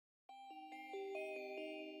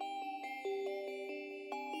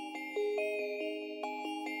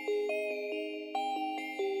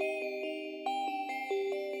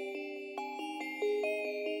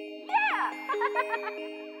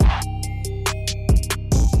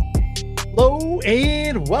Hello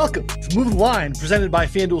and welcome to Move the Line, presented by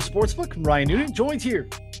FanDuel Sportsbook. I'm Ryan Noonan, joined here,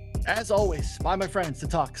 as always, by my friends to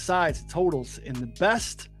talk sides, totals, and the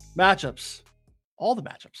best matchups, all the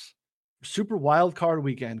matchups, for Super Wild Card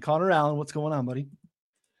Weekend. Connor Allen, what's going on, buddy?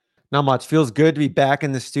 Not much. Feels good to be back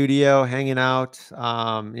in the studio, hanging out,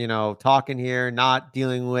 talking here, not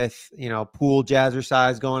dealing with, pool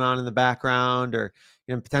jazzercise going on in the background or,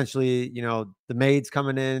 potentially, the maids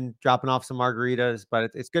coming in, dropping off some margaritas, but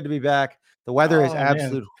it's good to be back. The weather is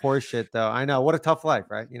absolute horseshit though. I know, what a tough life,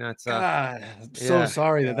 right? It's God, I'm so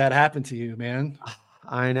sorry that happened to you, man.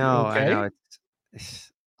 I know. Okay? I know.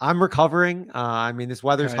 I'm recovering. This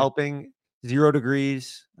weather's helping. 0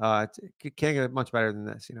 degrees. It can't get much better than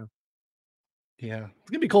this, Yeah, it's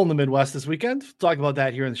gonna be cold in the Midwest this weekend. We'll talk about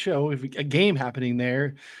that here in the show. If a game happening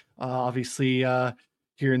there, obviously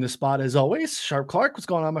here in the spot as always. Sharp Clark, what's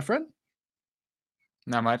going on, my friend?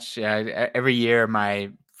 Not much. Yeah, every year my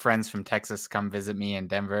friends from Texas come visit me in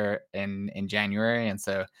Denver in January, and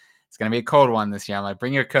so it's gonna be a cold one this year. I'm like,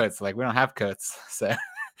 bring your coats. Like, we don't have coats, so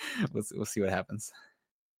we'll see what happens.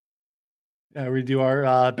 We do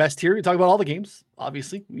our best here. We talk about all the games.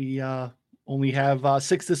 Obviously, we only have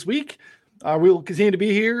 6 this week. We will continue to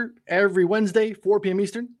be here every Wednesday, 4 p.m.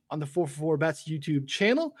 Eastern on the 4for4 Bets YouTube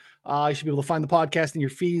channel. You should be able to find the podcast in your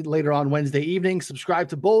feed later on Wednesday evening. Subscribe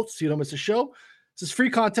to both so you don't miss a show. This is free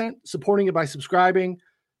content. Supporting it by subscribing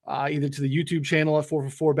either to the YouTube channel at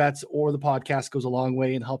 4for4 Bets or the podcast goes a long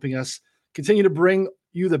way in helping us continue to bring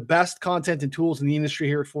you the best content and tools in the industry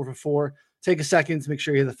here at 4for4. Take a second to make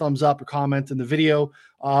sure you hit the thumbs up or comment in the video.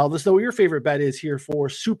 Let us know what your favorite bet is here for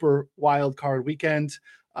Super Wild Card Weekend.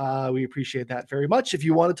 We appreciate that very much. If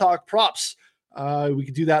you want to talk props, we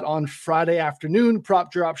could do that on Friday afternoon.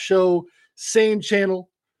 Prop Drop Show, same channel,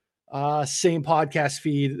 same podcast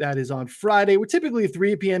feed. That is on Friday. We're typically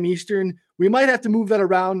 3 p.m. Eastern. We might have to move that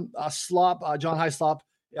around. John Hyslop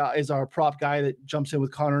is our prop guy that jumps in with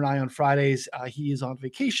Connor and I on Fridays. He is on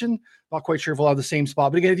vacation. Not quite sure if we'll have the same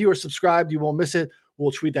spot. But again, if you are subscribed, you won't miss it.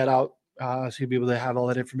 We'll tweet that out so you'll be able to have all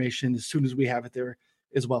that information as soon as we have it there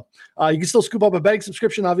as well. You can still scoop up a betting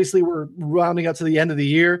subscription. Obviously, we're rounding up to the end of the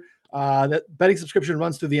year. That betting subscription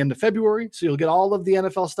runs through the end of February. So you'll get all of the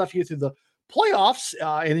NFL stuff here through the playoffs.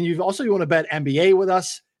 And then you want to bet NBA with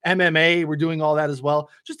us, MMA. We're doing all that as well.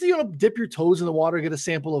 Just to, dip your toes in the water, get a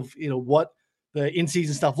sample of, what the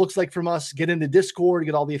in-season stuff looks like from us, get into Discord,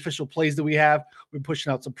 get all the official plays that we have. We're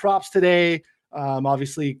pushing out some props today.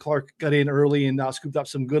 Obviously, Clark got in early and scooped up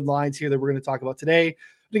some good lines here that we're going to talk about today.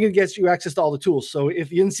 I think it gets you access to all the tools. So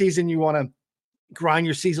if in season you want to grind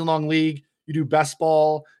your season-long league, you do best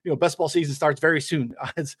ball. Best ball season starts very soon.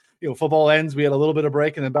 As football ends, we had a little bit of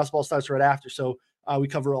break, and then best ball starts right after. So we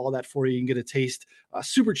cover all that for you. You can get a taste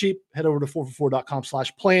super cheap. Head over to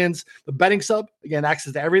 4for4.com/plans. The betting sub, again,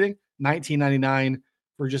 access to everything, $19.99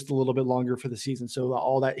 for just a little bit longer for the season. So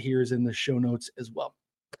all that here is in the show notes as well.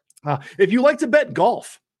 If you like to bet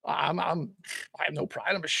golf, I have no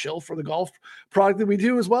pride. I'm a shill for the golf product that we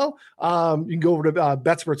do as well. You can go over to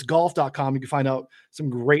betspertsgolf.com. You can find out some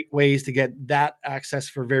great ways to get that access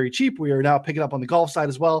for very cheap. We are now picking up on the golf side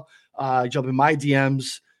as well. Jump in my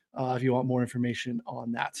DMs if you want more information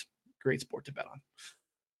on that. Great sport to bet on.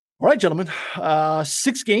 All right, gentlemen,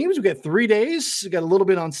 6 games. We get 3 days. We got a little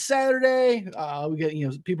bit on Saturday. We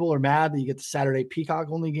get, people are mad that you get the Saturday Peacock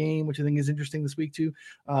only game, which I think is interesting this week too.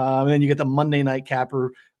 And then you get the Monday night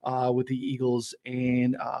capper with the Eagles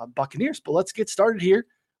and Buccaneers. But let's get started here.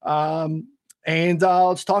 And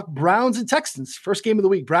let's talk Browns and Texans. First game of the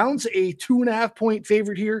week. Browns a 2.5-point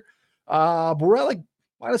favorite here. But we're at like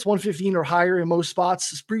minus 115 or higher in most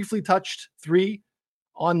spots. It's briefly touched 3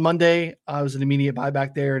 on Monday. It was an immediate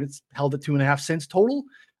buyback there, and it's held at 2.5 cents total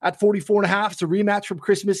at 44.5. It's a rematch from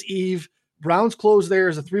Christmas Eve. Browns closed there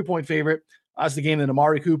as a 3-point favorite. As the game that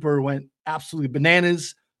Amari Cooper went absolutely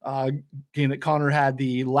bananas. Game that Connor had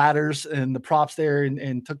the ladders and the props there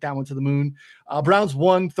and took that one to the moon. Browns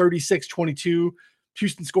won 36-22.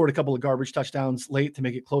 Houston scored a couple of garbage touchdowns late to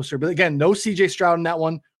make it closer. But again, no CJ Stroud in that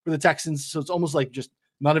one for the Texans. So it's almost like just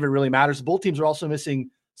none of it really matters. Both teams are also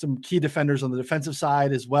missing some key defenders on the defensive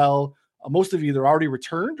side as well. Most of you either already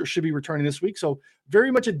returned or should be returning this week. So very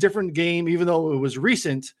much a different game, even though it was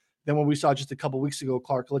recent than what we saw just a couple of weeks ago.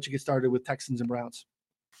 Clark, I'll let you get started with Texans and Browns.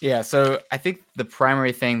 Yeah, so I think the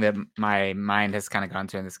primary thing that my mind has kind of gone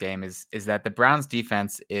to in this game is that the Browns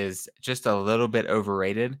defense is just a little bit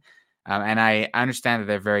overrated. And I understand that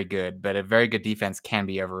they're very good, but a very good defense can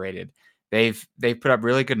be overrated. They've put up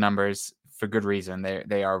really good numbers for good reason.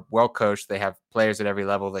 They are well coached. They have players at every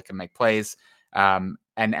level that can make plays. And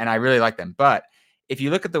I really like them. But if you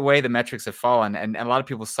look at the way the metrics have fallen, and a lot of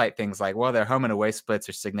people cite things like, well, their home and away splits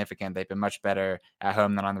are significant. They've been much better at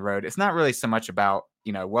home than on the road. It's not really so much about,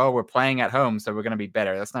 well, we're playing at home, so we're going to be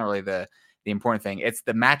better. That's not really the important thing. It's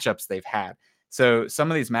the matchups they've had. So some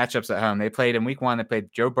of these matchups at home, they played in week 1, they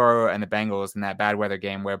played Joe Burrow and the Bengals in that bad weather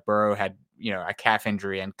game where Burrow had, a calf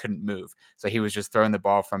injury and couldn't move. So he was just throwing the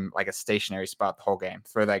ball from like a stationary spot the whole game.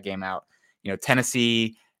 Throw that game out.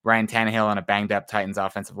 Tennessee, Ryan Tannehill on a banged up Titans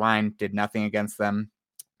offensive line did nothing against them.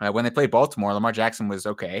 When they played Baltimore, Lamar Jackson was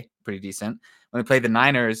okay, pretty decent. When they played the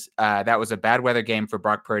Niners, that was a bad weather game for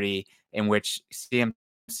Brock Purdy in which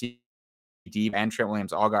CMC and Trent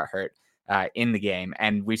Williams all got hurt in the game.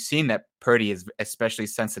 And we've seen that Purdy is especially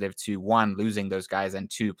sensitive to, 1, losing those guys, and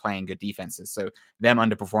 2, playing good defenses. So them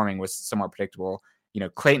underperforming was somewhat predictable.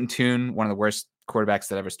 Clayton Tune, one of the worst quarterbacks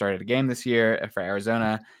that ever started a game this year for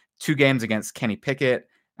Arizona, 2 games against Kenny Pickett.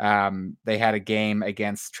 They had a game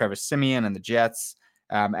against Trevor Siemian and the Jets.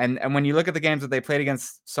 And when you look at the games that they played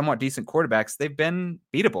against somewhat decent quarterbacks, they've been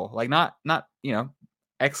beatable. Like not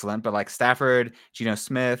excellent, but like Stafford, Geno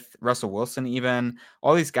Smith, Russell Wilson, even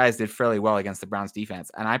all these guys did fairly well against the Browns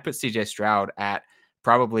defense. And I put CJ Stroud at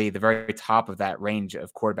probably the very top of that range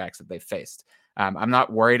of quarterbacks that they faced. I'm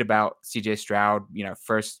not worried about CJ Stroud,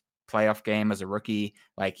 first playoff game as a rookie.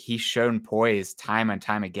 Like, he's shown poise time and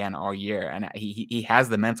time again all year. And he has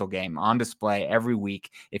the mental game on display every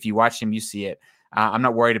week. If you watch him, you see it. I'm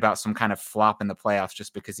not worried about some kind of flop in the playoffs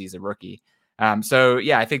just because he's a rookie. So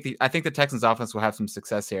yeah, I think the Texans offense will have some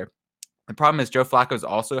success here. The problem is Joe Flacco's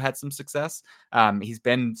also had some success. He's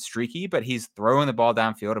been streaky, but he's throwing the ball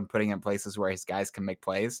downfield and putting it in places where his guys can make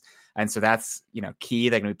plays. And so that's, key.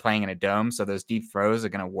 They're going to be playing in a dome, so those deep throws are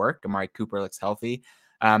going to work. Amari Cooper looks healthy.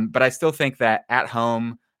 But I still think that at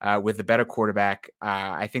home, with the better quarterback,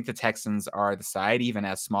 I think the Texans are the side, even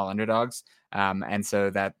as small underdogs. And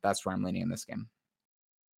so that's where I'm leaning in this game.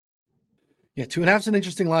 Yeah, 2.5 is an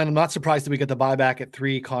interesting line. I'm not surprised that we get the buyback at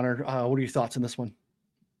 3. Connor, what are your thoughts on this one?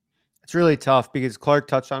 It's really tough because Clark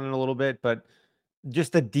touched on it a little bit, but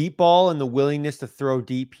just the deep ball and the willingness to throw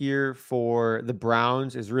deep here for the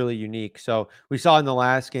Browns is really unique. So we saw in the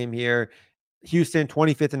last game here, Houston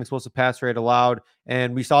 25th in explosive pass rate allowed,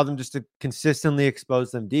 and we saw them just to consistently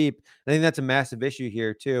expose them deep. I think that's a massive issue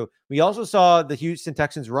here too. We also saw the Houston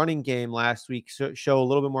Texans running game last week show a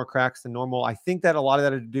little bit more cracks than normal. I think that a lot of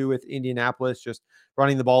that had to do with Indianapolis just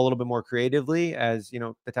running the ball a little bit more creatively, as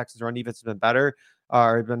the Texans run defense has been better,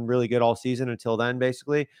 or been really good all season until then,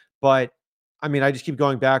 basically. But I mean, I just keep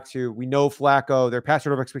going back to, we know Flacco, their pass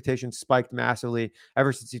rate expectations spiked massively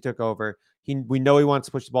ever since he took over. We know he wants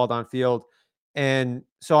to push the ball downfield. And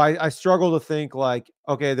so I struggle to think like,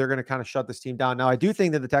 okay, they're going to kind of shut this team down. Now, I do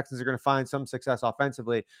think that the Texans are going to find some success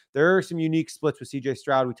offensively. There are some unique splits with CJ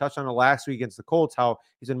Stroud. We touched on it last week against the Colts, how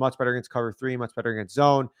he's been much better against cover 3, much better against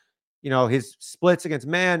zone. His splits against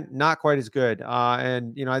man, not quite as good.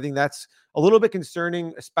 And I think that's a little bit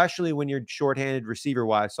concerning, especially when you're shorthanded receiver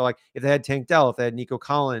wise. So like if they had Tank Dell, if they had Nico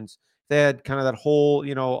Collins, if they had kind of that whole,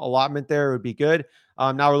 allotment there, it would be good.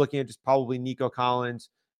 Now we're looking at just probably Nico Collins,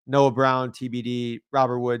 Noah Brown, TBD,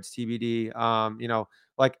 Robert Woods, TBD.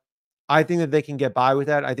 I think that they can get by with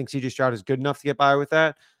that. I think CJ Stroud is good enough to get by with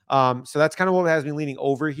that. So that's kind of what has me leaning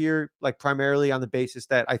over here, like primarily on the basis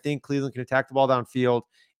that I think Cleveland can attack the ball downfield,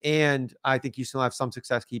 and I think Houston will have some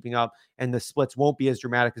success keeping up, and the splits won't be as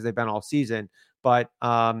dramatic as they've been all season. But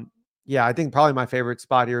yeah, I think probably my favorite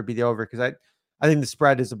spot here would be the over, because I think the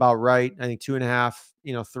spread is about right. I think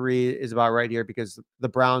 2.5, 3 is about right here, because the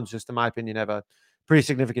Browns, just in my opinion, have a pretty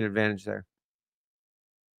significant advantage there.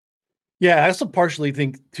 Yeah, I also partially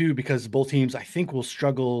think too, because both teams I think will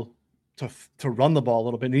struggle to run the ball a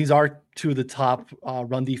little bit. And these are 2 of the top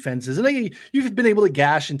run defenses, and you've been able to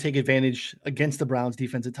gash and take advantage against the Browns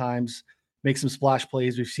defense at times, make some splash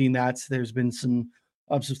plays. We've seen that. There's been some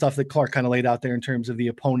stuff that Clark kind of laid out there in terms of the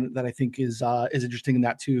opponent that I think is interesting in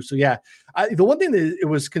that too. So yeah, the one thing that it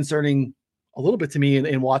was concerning a little bit to me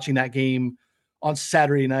in watching that game on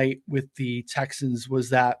Saturday night with the Texans was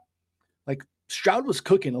that like Stroud was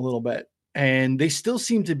cooking a little bit, and they still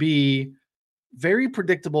seem to be very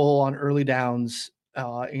predictable on early downs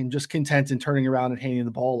and just content in turning around and handing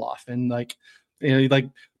the ball off. And like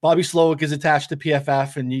Bobby Slowick is attached to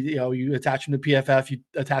PFF, and you attach him to PFF, you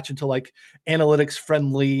attach him to like analytics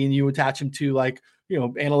friendly, and you attach him to like,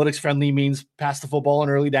 analytics friendly means pass the football on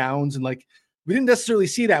early downs. And like, we didn't necessarily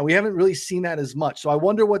see that. We haven't really seen that as much. So I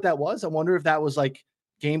wonder what that was. I wonder if that was like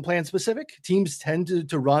game plan specific. Teams tend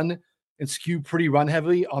to run and skew pretty run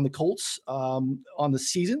heavy on the Colts on the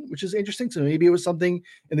season, which is interesting. So maybe it was something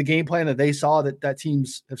in the game plan that they saw that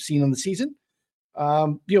teams have seen on the season.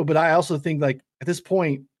 But I also think like at this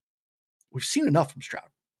point, we've seen enough from Stroud.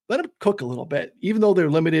 Let him cook a little bit, even though they're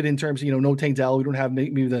limited in terms of, no Tank Dell. We don't have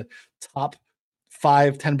maybe the top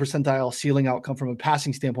 10 percentile ceiling outcome from a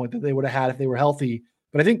passing standpoint that they would have had if they were healthy.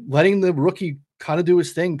 But I think letting the rookie kind of do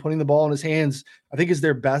his thing, putting the ball in his hands, I think is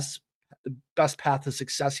their best path to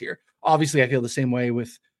success here. Obviously, I feel the same way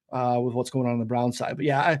with what's going on the Brown side. But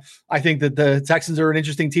yeah, I think that the Texans are an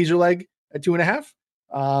interesting teaser leg at 2.5.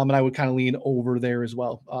 And I would kind of lean over there as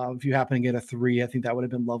well. If you happen to get a 3, I think that would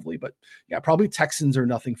have been lovely. But yeah, probably Texans are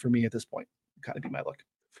nothing for me at this point. Kind of be my look.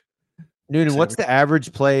 Noonan, what's the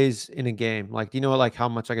average plays in a game? Like, do you know like how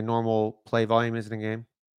much like a normal play volume is in a game?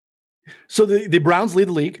 So the Browns lead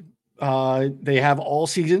the league. They have all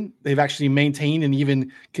season. They've actually maintained and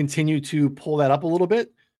even continue to pull that up a little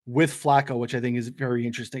bit with Flacco, which I think is very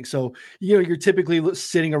interesting. So, you're typically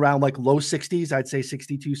sitting around like low 60s. I'd say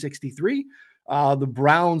 62, 63. The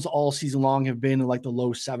Browns all season long have been in like the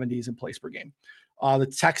low 70s in plays per game. The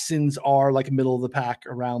Texans are like middle of the pack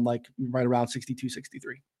around like right around 62,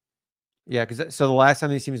 63. Yeah, because so the last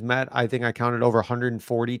time these teams met, I think I counted over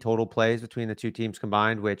 140 total plays between the two teams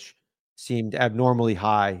combined, which seemed abnormally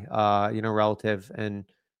high, relative. And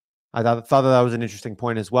I thought that was an interesting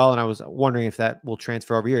point as well. And I was wondering if that will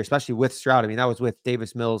transfer over here, especially with Stroud. I mean, that was with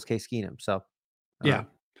Davis Mills, Case Keenum. So, yeah.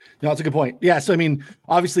 No, that's a good point. Yeah. So, I mean,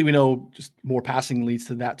 obviously we know just more passing leads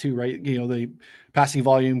to that too, right? The passing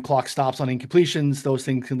volume, clock stops on incompletions. Those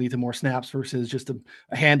things can lead to more snaps versus just a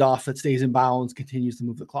handoff that stays in bounds, continues to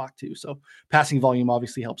move the clock too. So passing volume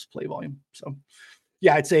obviously helps play volume. So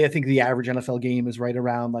yeah, I think the average NFL game is right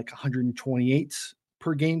around like 128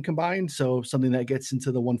 per game combined. So something that gets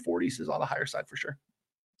into the 140s is on the higher side for sure.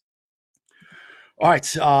 All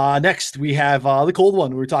right. Next, we have the cold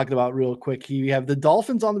one we were talking about real quick. We have the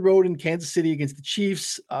Dolphins on the road in Kansas City against the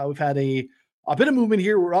Chiefs. We've had a bit of movement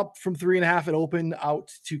here. We're up from 3.5 at open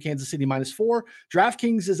out to Kansas City -4.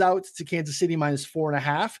 DraftKings is out to Kansas City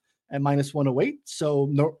 -4.5 and -108.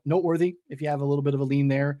 So noteworthy if you have a little bit of a lean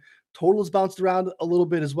there. Total has bounced around a little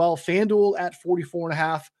bit as well. FanDuel at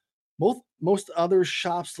 44.5. Most other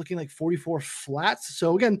shops looking like 44 flats.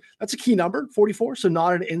 So again, that's a key number, 44. So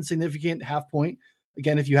not an insignificant half point.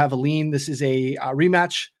 Again, if you have a lean, this is a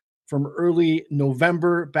rematch from early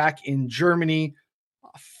November back in Germany.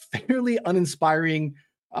 A fairly uninspiring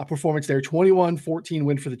performance there. 21-14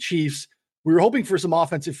 win for the Chiefs. We were hoping for some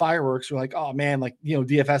offensive fireworks. We're like, oh man, like,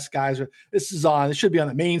 DFS guys, this should be on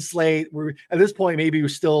the main slate. We're at this point, maybe we're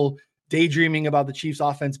still daydreaming about the Chiefs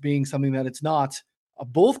offense being something that it's not.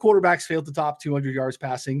 Both quarterbacks failed to top 200 yards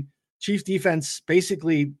passing. Chiefs defense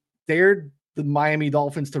basically dared the Miami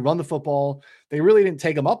Dolphins to run the football. They really didn't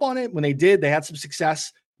take them up on it. When they did, they had some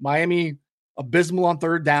success. Miami, abysmal on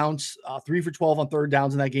third downs, 3 for 12 on third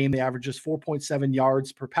downs in that game. They averaged just 4.7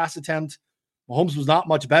 yards per pass attempt. Mahomes was not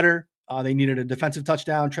much better. They needed a defensive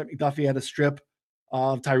touchdown. Trent McDuffie had a strip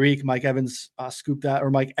of Tyreek. Mike Edwards scooped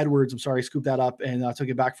that up and took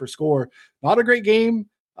it back for a score. Not a great game.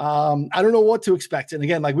 I don't know what to expect. And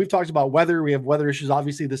again, like we've talked about weather, we have weather issues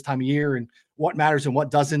obviously this time of year and what matters and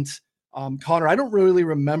what doesn't. Connor, I don't really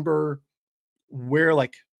remember where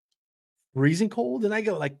like freezing cold, and I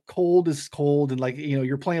go like cold is cold, and like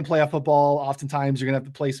you're playing playoff football. Oftentimes you're gonna have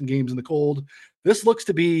to play some games in the cold. This looks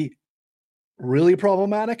to be really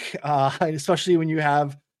problematic, especially when you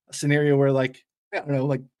have a scenario where like I don't know,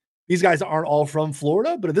 like these guys aren't all from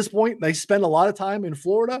Florida, but at this point they spend a lot of time in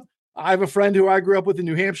Florida. I have a friend who I grew up with in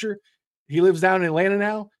New Hampshire. He lives down in Atlanta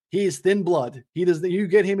now. He is thin blood. You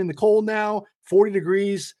get him in the cold now, 40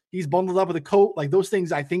 degrees. He's bundled up with a coat. Like those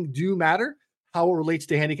things I think do matter. How it relates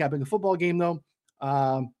to handicapping a football game though.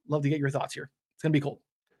 Love to get your thoughts here. It's going to be cold.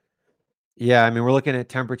 Yeah. I mean, we're looking at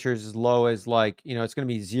temperatures as low as like, it's going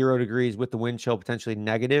to be 0 degrees with the wind chill, potentially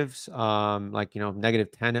negatives,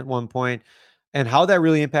 -10 at one point. And how that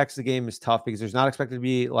really impacts the game is tough because there's not expected to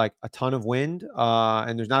be like a ton of wind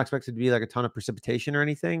and there's not expected to be like a ton of precipitation or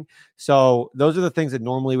anything. So those are the things that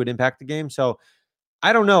normally would impact the game. So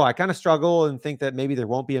I don't know. I kind of struggle and think that maybe there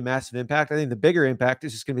won't be a massive impact. I think the bigger impact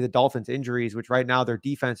is just going to be the Dolphins' injuries, which right now their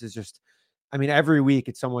defense is just, I mean, every week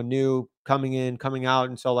it's someone new coming in, coming out.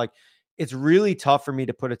 And so like, it's really tough for me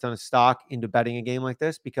to put a ton of stock into betting a game like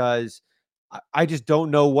this because I just don't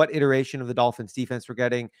know what iteration of the Dolphins defense we're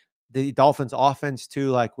getting. The Dolphins offense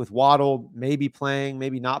too, like with Waddle maybe playing,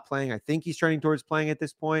 maybe not playing. I think he's trending towards playing at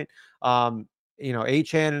this point. Achane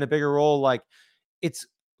in a bigger role. Like it's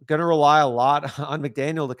going to rely a lot on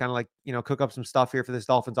McDaniel to kind of like, cook up some stuff here for this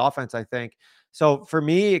Dolphins offense, I think. So for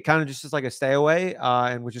me, it kind of just is like a stay away,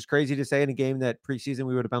 and which is crazy to say in a game that preseason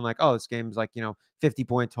we would have been like, oh, this game's like,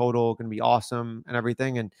 50-point total, going to be awesome and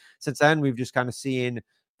everything. And since then, we've just kind of seen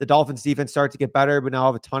the Dolphins defense started to get better, but now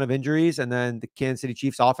have a ton of injuries. And then the Kansas City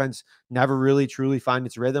Chiefs offense never really truly find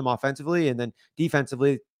its rhythm offensively. And then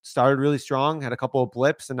defensively started really strong, had a couple of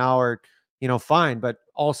blips, and now are, fine. But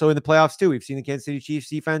also in the playoffs too, we've seen the Kansas City Chiefs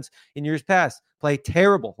defense in years past play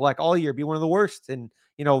terrible, like all year, be one of the worst in,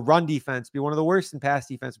 run defense, be one of the worst in pass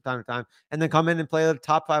defense from time to time, and then come in and play at the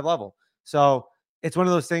top 5 level. So it's one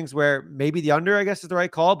of those things where maybe the under, I guess, is the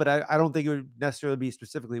right call, but I don't think it would necessarily be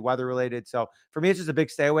specifically weather related. So for me, it's just a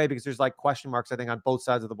big stay away because there's like question marks, I think, on both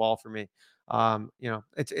sides of the ball for me.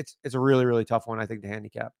 It's a really, really tough one, I think, to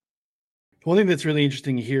handicap. One thing that's really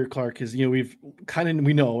interesting here, Clark, is,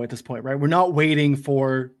 we know at this point, right? We're not waiting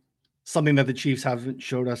for something that the Chiefs haven't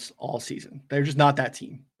showed us all season. They're just not that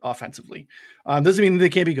team offensively. Doesn't mean that they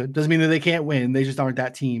can't be good. Doesn't mean that they can't win. They just aren't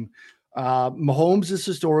that team. Mahomes is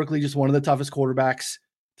historically just one of the toughest quarterbacks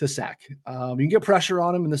to sack. You can get pressure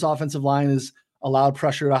on him, and this offensive line has allowed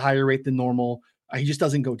pressure at a higher rate than normal. He just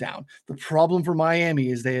doesn't go down. The problem for Miami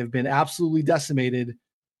is they have been absolutely decimated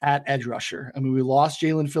at edge rusher. I mean, we lost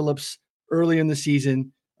Jalen Phillips early in the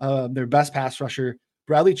season, their best pass rusher.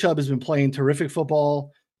 Bradley Chubb has been playing terrific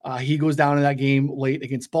football. He goes down in that game late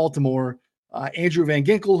against Baltimore. Andrew Van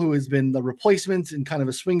Ginkel, who has been the replacement and kind of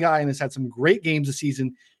a swing guy and has had some great games this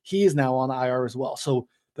season, he is now on IR as well. So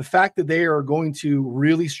the fact that they are going to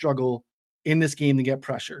really struggle in this game to get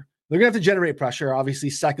pressure, they're going to have to generate pressure, obviously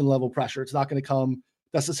second level pressure. It's not going to come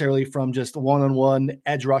necessarily from just one-on-one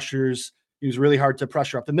edge rushers. It was really hard to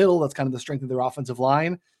pressure up the middle. That's kind of the strength of their offensive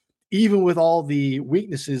line. Even with all the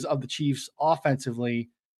weaknesses of the Chiefs offensively,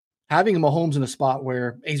 having Mahomes in a spot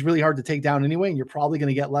where he's really hard to take down anyway, and you're probably going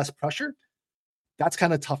to get less pressure, that's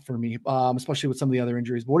kind of tough for me, especially with some of the other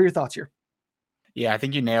injuries. But what are your thoughts here? Yeah, I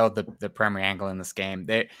think you nailed the primary angle in this game.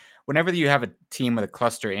 Whenever you have a team with a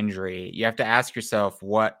cluster injury, you have to ask yourself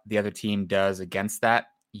what the other team does against that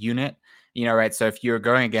unit. Right? So if you're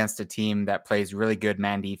going against a team that plays really good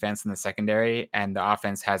man defense in the secondary and the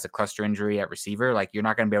offense has a cluster injury at receiver, like you're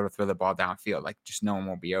not going to be able to throw the ball downfield. Like just no one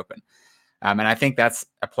will be open. And I think that's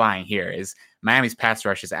applying here is Miami's pass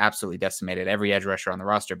rush is absolutely decimated. Every edge rusher on the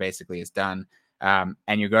roster basically is done.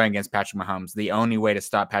 And you're going against Patrick Mahomes. The only way to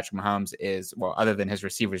stop Patrick Mahomes is, well, other than his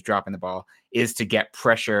receivers dropping the ball, is to get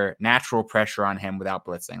pressure, natural pressure on him without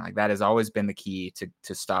blitzing. Like that has always been the key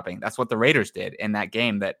to stopping. That's what the Raiders did in that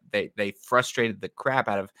game, that they frustrated the crap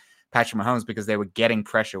out of Patrick Mahomes because they were getting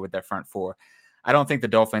pressure with their front four. I don't think the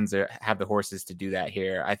Dolphins have the horses to do that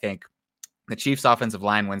here. I think the Chiefs offensive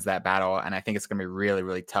line wins that battle. And I think it's going to be really,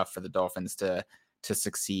 really tough for the Dolphins to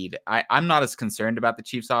succeed. I'm not as concerned about the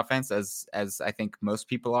Chiefs offense as I think most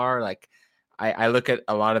people are. Like I look at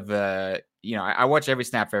a lot of the, I watch every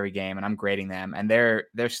snap for every game and I'm grading them, and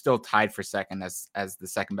they're still tied for second as the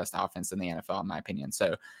second best offense in the NFL, in my opinion.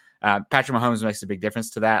 So Patrick Mahomes makes a big difference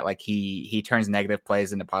to that. Like he turns negative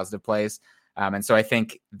plays into positive plays. And so I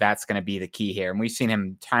think that's going to be the key here. And we've seen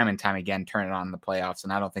him time and time again turn it on in the playoffs.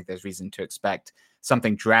 And I don't think there's reason to expect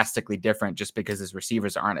something drastically different just because his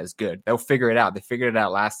receivers aren't as good. They'll figure it out. They figured it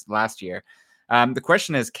out last year. The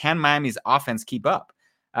question is, can Miami's offense keep up?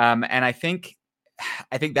 And I think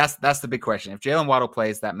that's the big question. If Jalen Waddle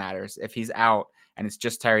plays, that matters. If he's out and it's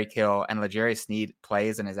just Tyreek Hill and L'Jarius Sneed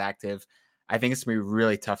plays and is active, I think it's going to be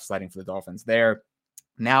really tough sledding for the Dolphins. They're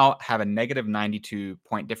now have a negative 92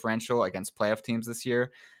 point differential against playoff teams this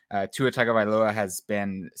year. Tua Tagovailoa has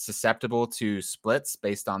been susceptible to splits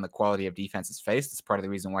based on the quality of defenses faced. It's part of the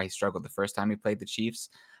reason why he struggled the first time he played the Chiefs.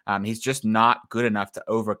 He's just not good enough to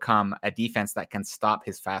overcome a defense that can stop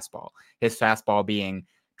his fastball. His fastball being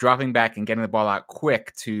dropping back and getting the ball out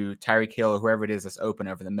quick to Tyreek Hill or whoever it is that's open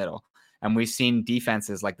over the middle. And we've seen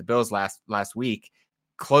defenses like the Bills last week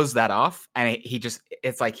close that off, and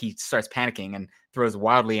it's like he starts panicking and throws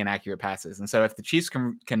wildly inaccurate passes. And so if the Chiefs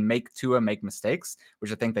can make Tua make mistakes,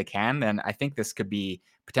 which I think they can, then I think this could be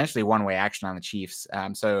potentially one-way action on the Chiefs.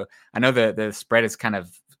 So I know the spread is kind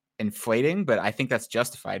of inflating, but I think that's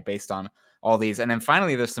justified based on all these. And then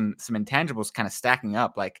finally, there's some intangibles kind of stacking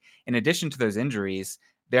up. Like in addition to those injuries,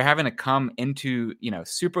 they're having to come into,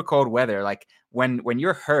 super cold weather. Like when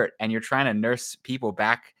you're hurt and you're trying to nurse people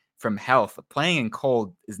back from health, playing in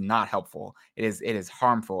cold is not helpful. It is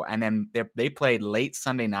harmful. And then they played late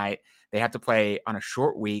Sunday night. They have to play on a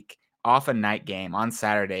short week off a night game on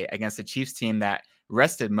Saturday against a Chiefs team that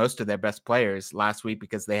rested most of their best players last week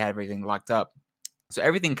because they had everything locked up. So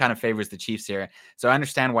everything kind of favors the Chiefs here. So I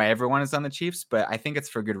understand why everyone is on the Chiefs, but I think it's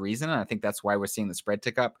for good reason. And I think that's why we're seeing the spread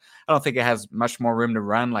tick up. I don't think it has much more room to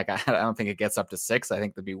run. Like I don't think it gets up to 6. I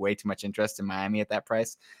think there'd be way too much interest in Miami at that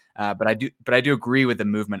price. But I do agree with the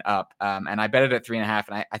movement up. And I bet it at 3.5.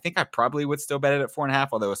 And I think I probably would still bet it at 4.5,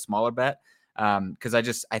 although a smaller bet.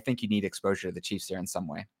 Because I think you need exposure to the Chiefs there in some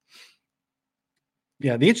way.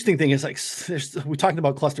 Yeah, the interesting thing is, like, we talked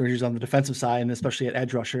about cluster injuries on the defensive side, and especially at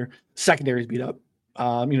edge rusher. Secondary's beat up.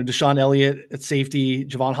 Deshaun Elliott at safety.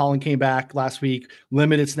 Javon Holland came back last week,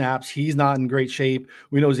 limited snaps. He's not in great shape.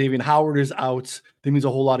 We know Xavier Howard is out. That means a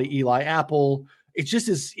whole lot of Eli Apple. It just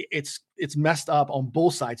is. It's messed up on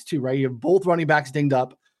both sides too, right? You have both running backs dinged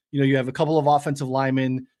up. You have a couple of offensive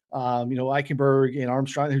linemen, Eichenberg and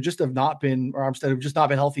Armstrong, who just have not been, or Armstead, have just not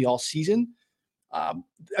been healthy all season.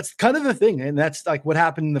 That's kind of the thing. And that's like what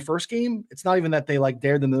happened in the first game. It's not even that they like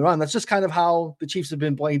dared them to run. That's just kind of how the Chiefs have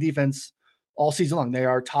been playing defense all season long. They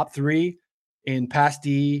are top 3 in pass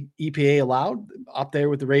D EPA allowed, up there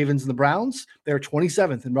with the Ravens and the Browns. They're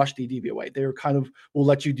 27th in rush D DVOA. They're kind of, will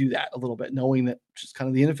let you do that a little bit, knowing that it's just kind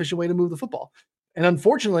of the inefficient way to move the football. And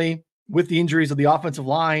unfortunately, with the injuries of the offensive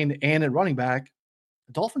line and at running back,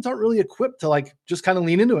 the Dolphins aren't really equipped to like just kind of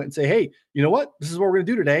lean into it and say, hey, you know what? This is what we're going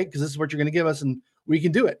to do today because this is what you're going to give us and we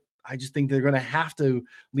can do it. I just think they're going to have to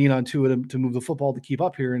lean onto it to move the football to keep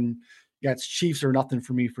up here. And yeah, it's Chiefs or nothing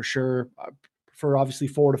for me for sure. I prefer obviously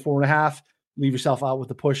 4 to 4.5. Leave yourself out with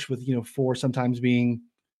the push with, 4 sometimes being,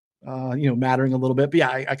 mattering a little bit. But yeah,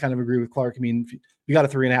 I kind of agree with Clark. I mean, if you got a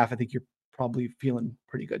 3.5, I think you're probably feeling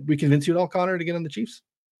pretty good. We convince you at all, Connor, to get on the Chiefs?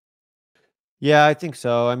 Yeah, I think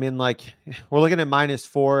so. I mean, like, we're looking at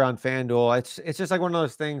 -4 on FanDuel. It's just like one of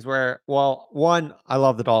those things where, well, one, I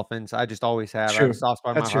love the Dolphins. I just always have. I have a soft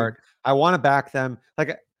spot in my heart. I want to back them.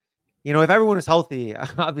 Like, if everyone is healthy,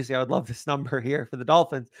 obviously I would love this number here for the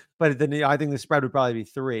Dolphins. But then I think the spread would probably be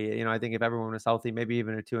 3. I think if everyone was healthy, maybe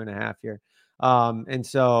even a 2.5 here. And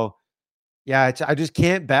so, yeah, I just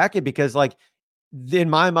can't back it because, like, in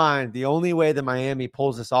my mind, the only way that Miami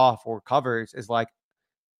pulls this off or covers is like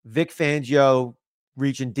Vic Fangio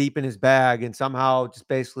reaching deep in his bag and somehow just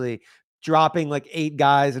basically dropping like 8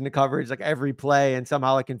 guys into coverage like every play and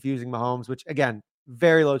somehow like confusing Mahomes, which again,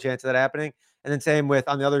 very low chance of that happening. And then same with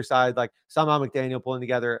on the other side, like somehow McDaniel pulling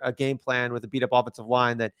together a game plan with a beat up offensive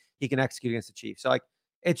line that he can execute against the Chiefs. So like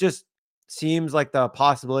it just seems like the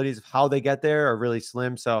possibilities of how they get there are really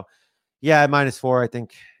slim. So yeah, -4, I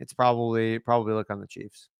think it's probably look on the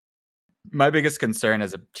Chiefs. My biggest concern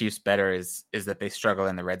as a Chiefs bettor is that they struggle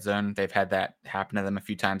in the red zone. They've had that happen to them a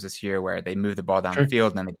few times this year where they move the ball down the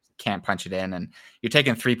field and then they can't punch it in. And you're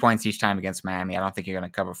taking 3 points each time against Miami. I don't think you're going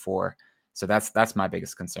to cover 4. So that's my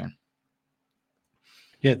biggest concern.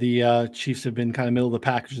 Yeah, the Chiefs have been kind of middle of the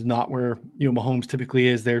pack, which is not where Mahomes typically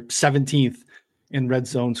is. They're 17th in red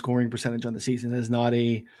zone scoring percentage on the season. That is not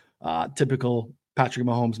a typical Patrick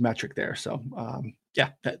Mahomes metric there. So yeah,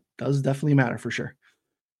 that does definitely matter for sure.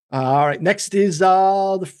 All right, next is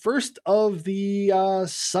the first of the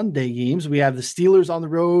Sunday games. We have the Steelers on the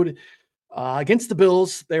road against the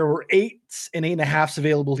Bills. There were 8s and 8.5s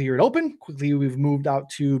available here at open. Quickly, we've moved out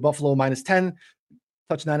to Buffalo -10,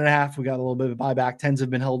 touch 9.5. We got a little bit of a buyback. 10s have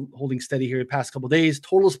been holding steady here the past couple of days.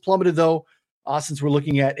 Totals plummeted though, since we're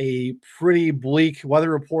looking at a pretty bleak weather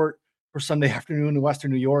report for Sunday afternoon in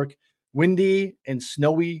Western New York. Windy and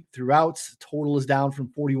snowy throughout. Total is down from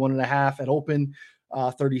 41.5 at open.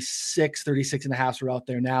 36.5 are out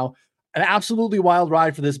there now. An absolutely wild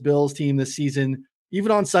ride for this Bills team this season.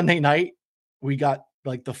 Even on Sunday night, we got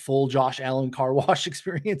like the full Josh Allen car wash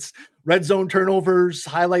experience. Red zone turnovers,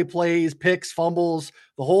 highlight plays, picks, fumbles,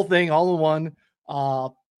 the whole thing all in one.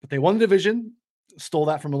 But they won the division, stole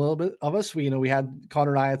that from a little bit of us. We had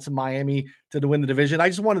Connor and I had some Miami to win the division. I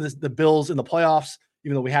just wanted the Bills in the playoffs,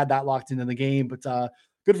 even though we had that locked into the game. But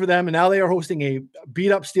good for them. And now they are hosting a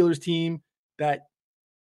beat up Steelers team that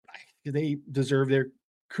they deserve their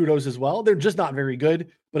kudos as well. They're just not very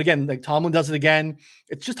good. But again, like Tomlin does it again.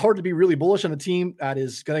 It's just hard to be really bullish on a team that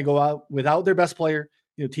is going to go out without their best player.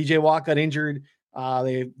 TJ Watt got injured.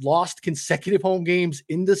 They lost consecutive home games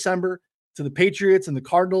in December to the Patriots and the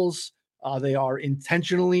Cardinals. They are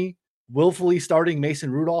intentionally, willfully starting Mason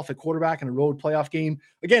Rudolph at quarterback in a road playoff game.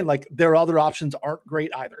 Again, like their other options aren't great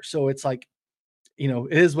either. So it's like,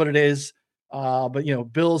 it is what it is. But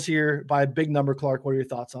Bills here by a big number. Clark, what are your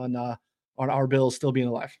thoughts on our Bills still being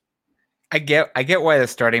alive? I get why they're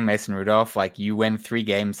starting Mason Rudolph. Like you win 3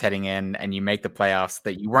 games heading in and you make the playoffs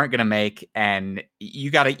that you weren't going to make. And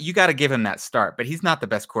you gotta give him that start, but he's not the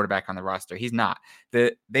best quarterback on the roster. He's not.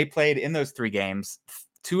 They played in those 3 games,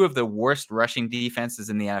 2 of the worst rushing defenses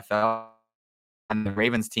in the NFL. And the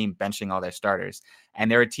Ravens team benching all their starters.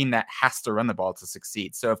 And they're a team that has to run the ball to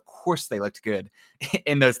succeed. So, of course, they looked good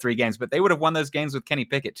in those 3 games. But they would have won those games with Kenny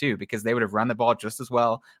Pickett, too, because they would have run the ball just as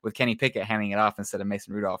well with Kenny Pickett handing it off instead of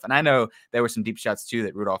Mason Rudolph. And I know there were some deep shots, too,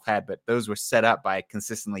 that Rudolph had, but those were set up by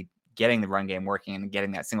consistently getting the run game working and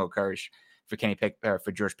getting that single coverage for Kenny Pickett or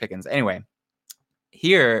for George Pickens. Anyway,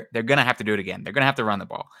 Here, they're going to have to do it again. They're going to have to run the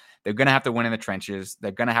ball. They're going to have to win in the trenches.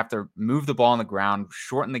 They're going to have to move the ball on the ground,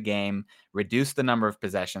 shorten the game, reduce the number of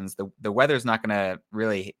possessions. The weather's not going to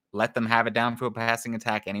really let them have a downfield passing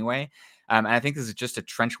attack anyway. And I think this is just a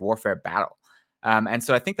trench warfare battle. And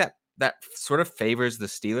so I think that sort of favors the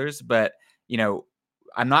Steelers. But,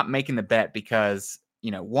 I'm not making the bet because,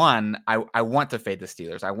 one, I want to fade the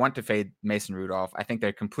Steelers. I want to fade Mason Rudolph. I think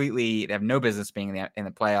they have no business being in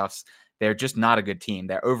the playoffs. They're just not a good team.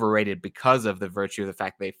 They're overrated because of the virtue of the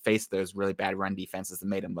fact they faced those really bad run defenses that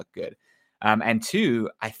made them look good. And two,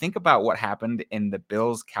 I think about what happened in the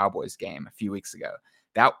Bills-Cowboys game a few weeks ago.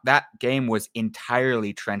 That game was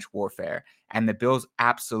entirely trench warfare, and the Bills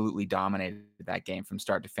absolutely dominated that game from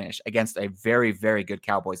start to finish against a very, very good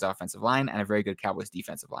Cowboys offensive line and a very good Cowboys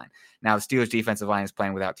defensive line. Now, the Steelers defensive line is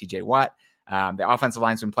playing without TJ Watt. The offensive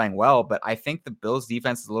line's been playing well, but I think the Bills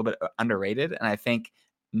defense is a little bit underrated, and I think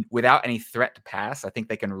without any threat to pass, I think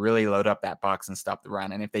they can really load up that box and stop the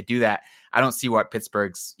run. And if they do that, I don't see what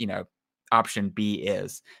Pittsburgh's, option B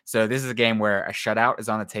is. So this is a game where a shutout is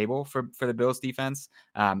on the table for the Bills defense.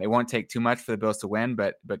 It won't take too much for the Bills to win,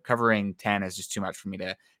 but covering 10 is just too much for me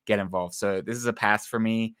to get involved. So this is a pass for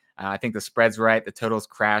me. I think the spread's right. The total's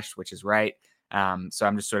crashed, which is right. So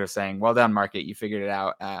I'm just sort of saying, well done, market. You figured it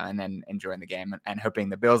out, and then enjoying the game and hoping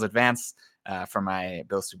the Bills advance for my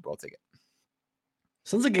Bills Super Bowl ticket.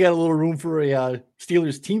 Sounds like you got a little room for a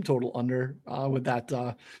Steelers team total under with that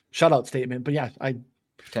shutout statement. But yeah, I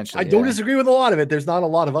don't disagree with a lot of it. There's not a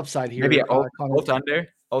lot of upside here. Maybe alt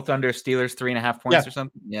under Steelers 3.5 points or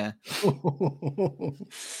something. Yeah.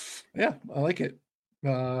 Yeah, I like it.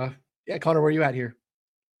 Connor, where are you at here?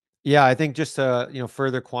 Yeah, I think just to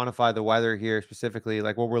further quantify the weather here specifically,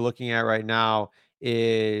 like what we're looking at right now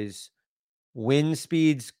is wind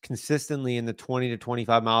speeds consistently in the 20 to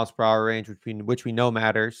 25 miles per hour range, which we know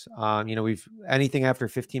matters. We've anything after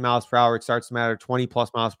 15 miles per hour, it starts to matter. 20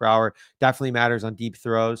 plus miles per hour definitely matters on deep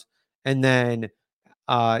throws. And then,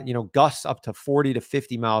 gusts up to 40 to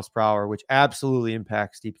 50 miles per hour, which absolutely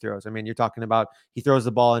impacts deep throws. I mean, you're talking about he throws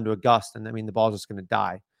the ball into a gust and the ball's just going to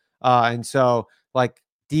die. And so like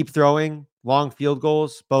deep throwing, long field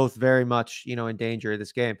goals, both very much, in danger of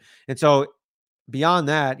this game. And so beyond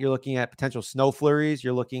that, you're looking at potential snow flurries.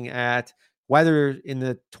 You're looking at weather in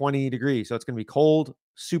the 20 degrees. So it's going to be cold,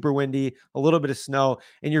 super windy, a little bit of snow.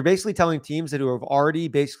 And you're basically telling teams who have already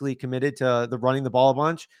basically committed to the running the ball a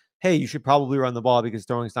bunch, hey, you should probably run the ball because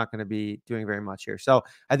throwing is not going to be doing very much here. So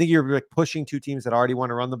I think you're like pushing two teams that already want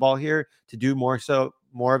to run the ball here to do more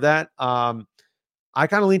of that. I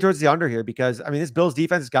kind of lean towards the under here because this Bills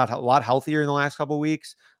defense has got a lot healthier in the last couple of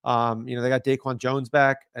weeks. They got Daquan Jones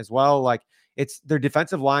back as well. Like it's their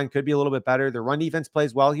defensive line could be a little bit better. Their run defense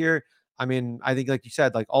plays well here. I think like you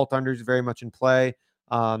said, like alt under is very much in play.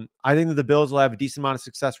 I think that the Bills will have a decent amount of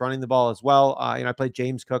success running the ball as well. I played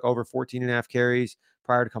James Cook over 14.5 carries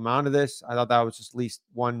prior to coming onto this. I thought that was just at least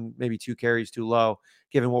one, maybe two carries too low,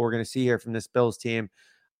 given what we're going to see here from this Bills team.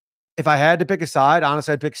 If I had to pick a side,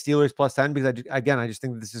 honestly, I'd pick Steelers plus 10 because I just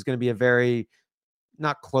think that this is going to be a very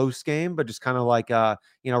not close game, but just kind of like a,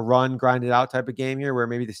 run, grind it out type of game here where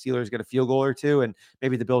maybe the Steelers get a field goal or two and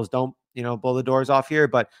maybe the Bills don't, blow the doors off here.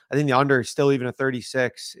 But I think the under is still even a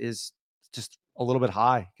 36 is just a little bit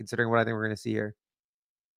high considering what I think we're going to see here.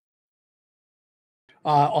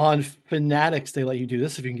 On Fanatics, they let you do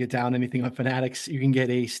this. If you can get down anything on Fanatics, you can get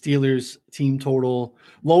a Steelers team total.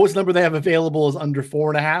 Lowest number they have available is under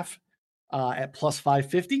 4.5 at plus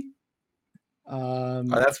 550.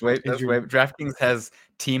 That's way. DraftKings has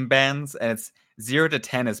team bands, and it's 0 to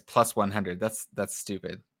 10 is plus 100. That's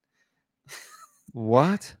stupid.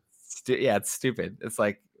 What? It's stupid. It's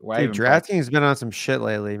like why? Dude, DraftKings has been on some shit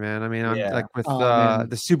lately, man. Like with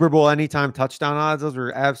the Super Bowl anytime touchdown odds, those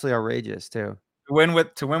were absolutely outrageous too. To win with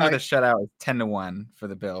a shutout is 10 to 1 for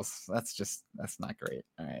the Bills. That's not great.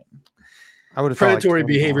 All right. I would have predatory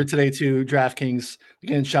behavior today too. DraftKings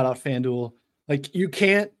again. Shout out FanDuel. Like you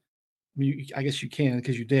can't. I guess you can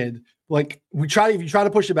because you did. Like if you try to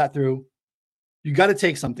push the bet through, you got to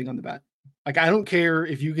take something on the bet. Like I don't care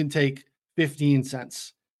if you can take 15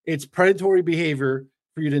 cents. It's predatory behavior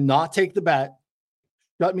for you to not take the bet,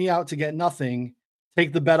 shut me out to get nothing,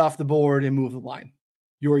 take the bet off the board and move the line.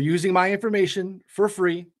 You are using my information for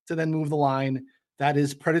free to then move the line. That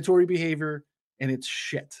is predatory behavior and it's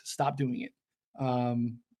shit. Stop doing it.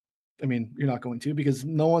 You're not going to because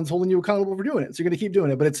no one's holding you accountable for doing it. So you're going to keep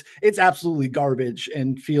doing it, but it's absolutely garbage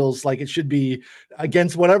and feels like it should be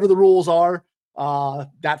against whatever the rules are.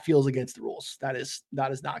 That feels against the rules. That is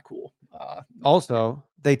not cool. Also,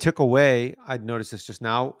 they took away, I noticed this just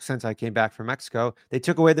now since I came back from Mexico, they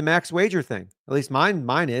took away the max wager thing. At least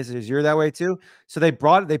mine is you're that way too. So they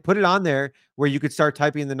put it on there where you could start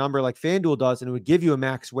typing the number like FanDuel does, and it would give you a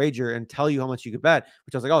max wager and tell you how much you could bet,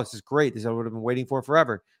 which I was like, oh, this is great. This is what I would have been waiting for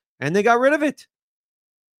forever. And they got rid of it.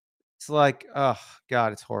 It's like, oh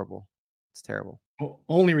God, it's horrible. It's terrible.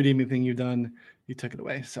 Only redeeming thing you've done, you took it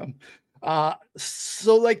away. So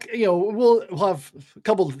like, we'll have a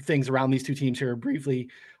couple of things around these two teams here briefly.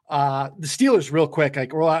 The Steelers, real quick,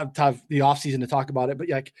 like we'll have to have the offseason to talk about it, but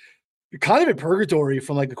like you're kind of in purgatory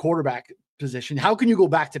from like the quarterback position. How can you go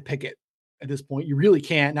back to Pickett at this point? You really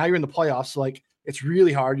can't. Now you're in the playoffs, so like it's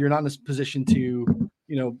really hard. You're not in this position to,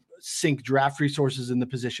 sink draft resources in the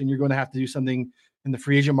position. You're going to have to do something in the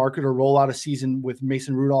free agent market or roll out a season with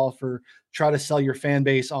Mason Rudolph or try to sell your fan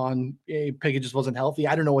base on Pickett just wasn't healthy.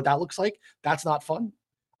 I don't know what that looks like. That's not fun.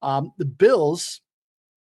 The Bills,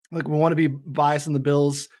 like we want to be biased on the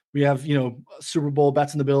Bills. We have, Super Bowl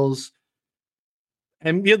bets on the Bills.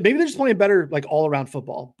 And maybe they're just playing better, like all around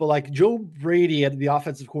football. But like Joe Brady at the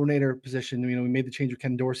offensive coordinator position, we made the change with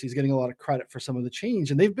Ken Dorsey. He's getting a lot of credit for some of the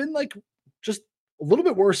change. And they've been like just a little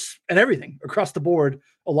bit worse at everything across the board.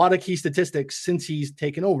 A lot of key statistics since he's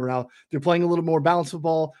taken over. Now they're playing a little more balanced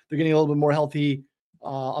football. They're getting a little bit more healthy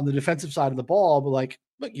on the defensive side of the ball. But like,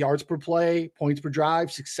 look, yards per play, points per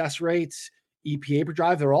drive, success rates, EPA per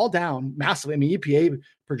drive, they're all down massively. I mean, EPA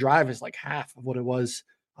per drive is like half of what it was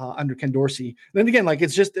under Ken Dorsey. And then again, like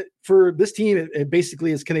it's just for this team, it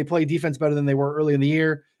basically is, can they play defense better than they were early in the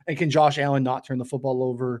year? And can Josh Allen not turn the football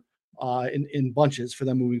over in bunches for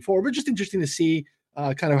them moving forward? But just interesting to see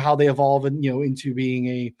kind of how they evolve and, into being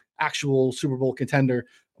a actual Super Bowl contender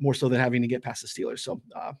more so than having to get past the Steelers. So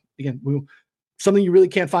again, something you really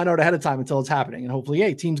can't find out ahead of time until it's happening. And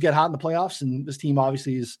hopefully, teams get hot in the playoffs. And this team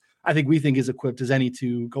obviously is, we think is equipped as any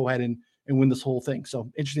to go ahead and win this whole thing.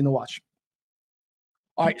 So interesting to watch.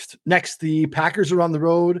 All right, next, the Packers are on the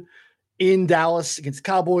road in Dallas against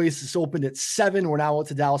Cowboys. It's opened at 7. We're now out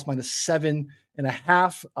to Dallas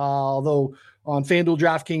 -7.5. Although on FanDuel,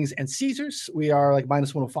 DraftKings, and Caesars, we are like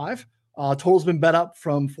 -105. Total's been bet up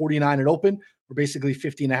from 49 at open. We're basically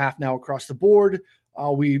 50.5 now across the board.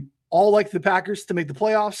 We all like the Packers to make the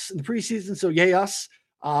playoffs in the preseason, so yay us.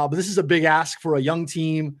 But this is a big ask for a young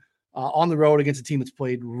team on the road against a team that's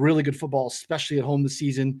played really good football, especially at home this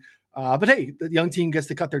season. But hey, the young team gets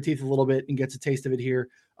to cut their teeth a little bit and gets a taste of it here.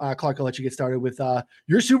 Clark, I'll let you get started with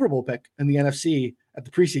your Super Bowl pick in the NFC at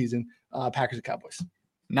the preseason, Packers and Cowboys.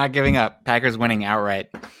 Not giving up. Packers winning outright.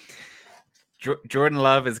 Jordan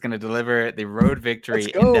Love is going to deliver the road victory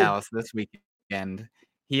in Dallas this weekend.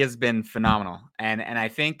 He has been phenomenal. And I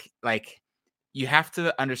think like you have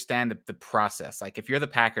to understand the process. Like if you're the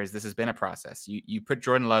Packers, this has been a process. You put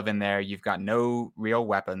Jordan Love in there. You've got no real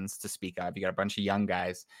weapons to speak of. You got a bunch of young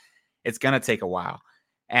guys. It's going to take a while.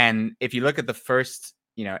 And if you look at the first,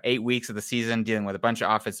 8 weeks of the season dealing with a bunch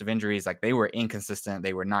of offensive injuries, like they were inconsistent.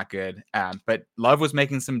 They were not good. But Love was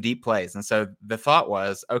making some deep plays. And so the thought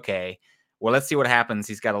was, okay, well, let's see what happens.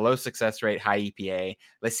 He's got a low success rate, high EPA.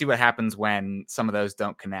 Let's see what happens when some of those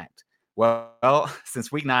don't connect. Well,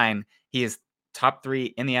 since week 9, he is top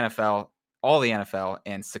 3 in the NFL, all the NFL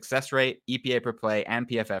in success rate, EPA per play, and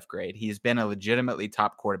PFF grade. He's been a legitimately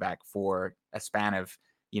top quarterback for a span of,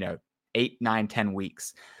 8, 9, 10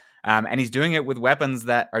 weeks. And he's doing it with weapons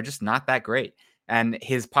that are just not that great. And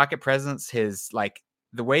his pocket presence, the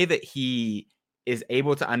way that he is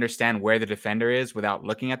able to understand where the defender is without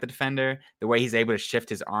looking at the defender, the way he's able to shift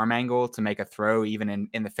his arm angle to make a throw even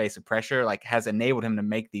in the face of pressure, has enabled him to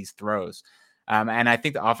make these throws. And I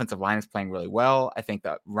think the offensive line is playing really well. I think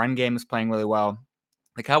the run game is playing really well.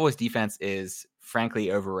 The Cowboys defense is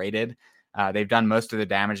frankly overrated. They've done most of the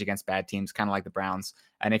damage against bad teams, kind of like the Browns.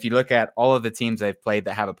 And if you look at all of the teams they've played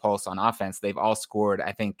that have a pulse on offense, they've all scored,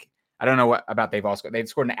 they've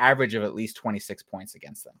scored an average of at least 26 points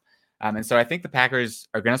against them. And so I think the Packers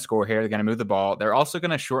are going to score here. They're going to move the ball. They're also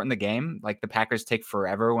going to shorten the game. Like the Packers take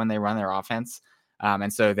forever when they run their offense.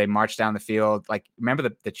 And so they march down the field. Like, remember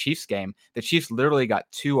the Chiefs game? The Chiefs literally got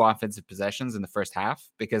 2 offensive possessions in the first half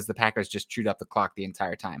because the Packers just chewed up the clock the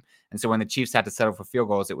entire time. And so when the Chiefs had to settle for field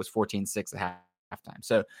goals, it was 14-6 at halftime.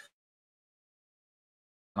 So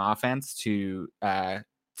on offense to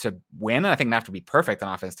win, and I think they have to be perfect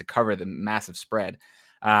on offense to cover the massive spread.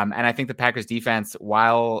 And I think the Packers defense,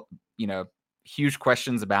 while, huge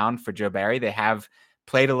questions abound for Joe Barry, they have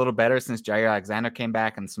played a little better since Jair Alexander came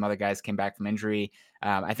back and some other guys came back from injury.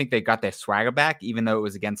 I think they got their swagger back, even though it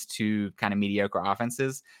was against 2 kind of mediocre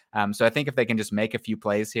offenses. So I think if they can just make a few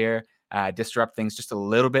plays here, disrupt things just a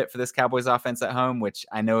little bit for this Cowboys offense at home, which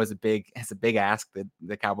I know is a big ask.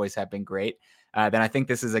 The Cowboys have been great. Then I think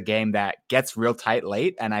this is a game that gets real tight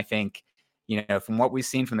late. And I think, from what we've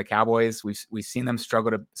seen from the Cowboys, we've seen them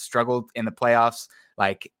struggle in the playoffs.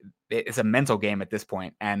 Like, it's a mental game at this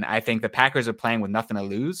point. And I think the Packers are playing with nothing to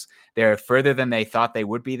lose. They're further than they thought they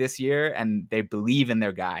would be this year, and they believe in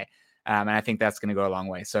their guy. And I think that's going to go a long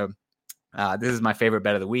way. So this is my favorite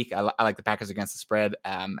bet of the week. I like the Packers against the spread,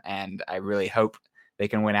 and I really hope they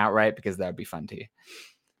can win outright, because that would be fun too.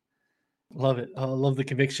 Love it. Love the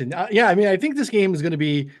conviction. Yeah, I mean, I think this game is going to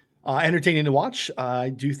be entertaining to watch. I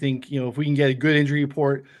do think, if we can get a good injury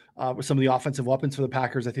report with some of the offensive weapons for the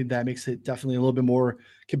Packers, I think that makes it definitely a little bit more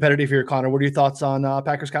competitive here. Connor, what are your thoughts on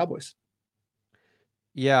Packers Cowboys?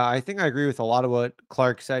 Yeah, I think I agree with a lot of what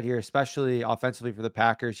Clark said here, especially offensively for the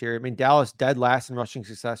Packers here. I mean, Dallas dead last in rushing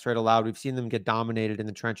success rate allowed. We've seen them get dominated in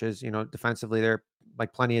the trenches, defensively there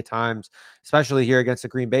like plenty of times, especially here against the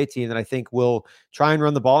Green Bay team that I think will try and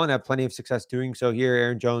run the ball and have plenty of success doing so here.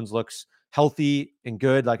 Aaron Jones looks healthy and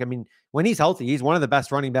good. Like, I mean, when he's healthy, he's one of the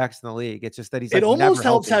best running backs in the league. It's just that he's it almost never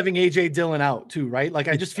helps healthy. having AJ Dillon out too, right? Like,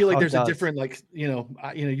 I just feel like there's a different, like, you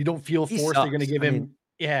don't feel He forced. They're going to sucks. give I him. mean,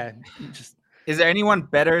 Yeah. Just. Is there anyone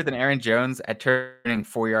better than Aaron Jones at turning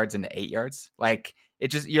 4 yards into 8 yards? Like, it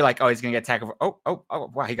just, you're like, oh, he's going to get tackled. Oh,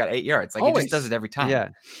 wow, he got 8 yards. Like, Always. he just does it every time. Yeah.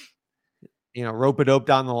 Rope-a-dope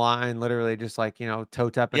down the line, literally just like, toe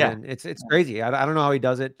tapping in. It's crazy. I don't know how he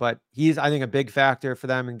does it, but he's, I think, a big factor for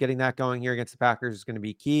them, and getting that going here against the Packers is going to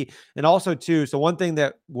be key. And also too, so one thing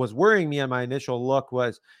that was worrying me on my initial look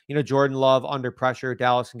was, Jordan Love under pressure.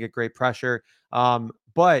 Dallas can get great pressure.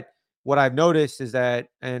 But what I've noticed is that,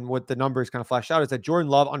 and what the numbers kind of flashed out, is that Jordan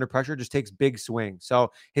Love under pressure just takes big swings.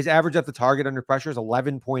 So his average depth of target under pressure is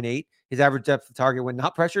 11.8. His average depth of target when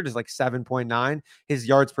not pressured is like 7.9. His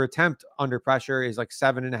yards per attempt under pressure is like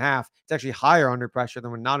 7.5. It's actually higher under pressure than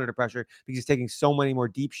when not under pressure, because he's taking so many more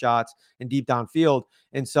deep shots and deep downfield.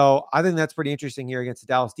 And so I think that's pretty interesting here against the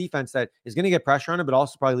Dallas defense that is going to get pressure on him, but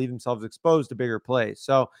also probably leave themselves exposed to bigger plays.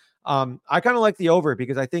 So I kind of like the over,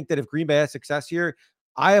 because I think that if Green Bay has success here,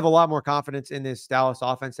 I have a lot more confidence in this Dallas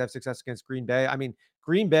offense to have success against Green Bay. I mean,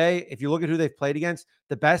 Green Bay, if you look at who they've played against,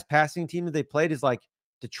 the best passing team that they played is like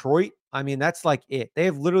Detroit. I mean, that's like it. They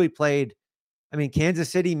have literally played, I mean, Kansas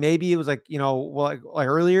City, maybe it was like, like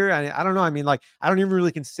earlier. I don't know. I mean, like, I don't even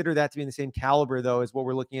really consider that to be in the same caliber, though, as what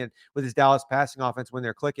we're looking at with this Dallas passing offense when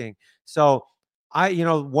they're clicking. So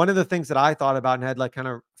one of the things that I thought about and had like kind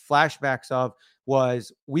of flashbacks of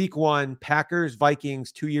was week 1, Packers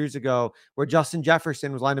Vikings 2 years ago, where Justin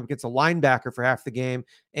Jefferson was lined up against a linebacker for half the game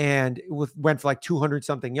and went for like 200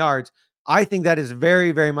 something yards. I think that is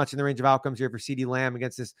very, very much in the range of outcomes here for CeeDee Lamb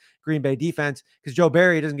against this Green Bay defense, because Joe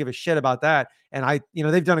Barry doesn't give a shit about that. And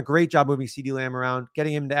they've done a great job moving CeeDee Lamb around,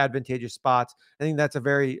 getting him to advantageous spots. I think that's a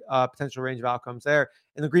very potential range of outcomes there.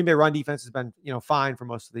 And the Green Bay run defense has been, fine for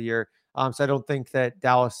most of the year. So I don't think that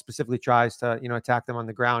Dallas specifically tries to, attack them on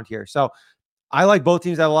the ground here. So I like both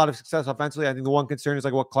teams that have a lot of success offensively. I think the one concern is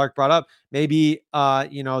like what Clark brought up. Maybe,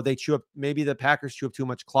 they chew up, maybe the Packers chew up too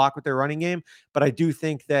much clock with their running game. But I do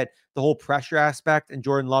think that the whole pressure aspect and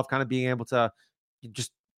Jordan Love kind of being able to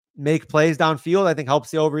just make plays downfield, I think helps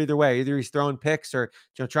the over either way. Either he's throwing picks or,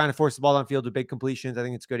 trying to force the ball downfield with big completions. I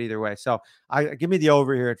think it's good either way. So give me the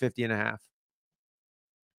over here at 50.5.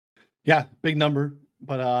 Yeah, big number.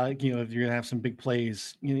 But, if you're going to have some big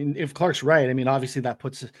plays, if Clark's right, I mean, obviously that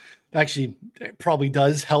it probably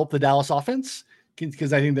does help the Dallas offense,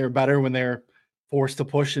 because I think they're better when they're forced to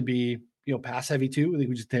push and be, pass heavy too. I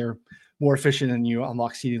think they're more efficient, and you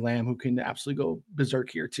unlock CeeDee Lamb, who can absolutely go berserk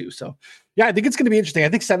here too. So, yeah, I think it's going to be interesting. I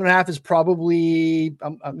think 7.5 is probably,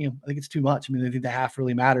 I think it's too much. I mean, I think the half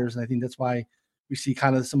really matters. And I think that's why we see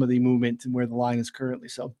kind of some of the movement and where the line is currently.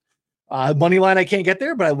 So, money line, I can't get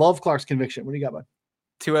there, but I love Clark's conviction. What do you got, bud?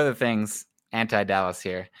 2 other things anti-Dallas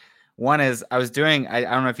here. One is I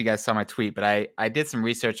don't know if you guys saw my tweet, but I did some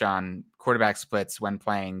research on quarterback splits when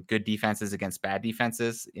playing good defenses against bad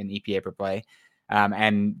defenses in EPA per play.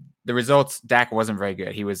 And the results, Dak wasn't very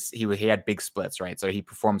good. He had big splits, right? So he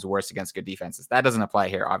performs worse against good defenses. That doesn't apply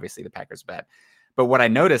here. Obviously, the Packers bad. But what I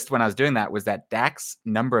noticed when I was doing that was that Dak's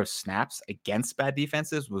number of snaps against bad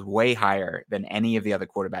defenses was way higher than any of the other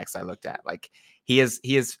quarterbacks I looked at. Like he is,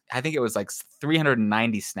 I think it was like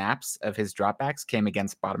 390 snaps of his dropbacks came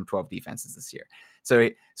against bottom 12 defenses this year. So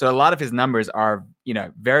a lot of his numbers are,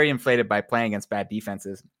 very inflated by playing against bad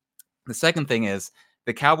defenses. The second thing is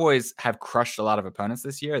the Cowboys have crushed a lot of opponents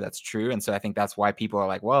this year. That's true. And so I think that's why people are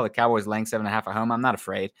like, well, the Cowboys laying 7.5 at home. I'm not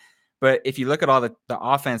afraid. But if you look at all the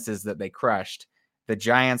offenses that they crushed, the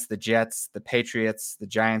Giants, the Jets, the Patriots, the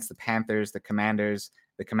Giants, the Panthers, the Commanders,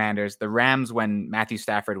 the Commanders. The Rams, when Matthew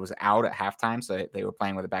Stafford was out at halftime, so they were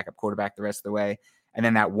playing with a backup quarterback the rest of the way. And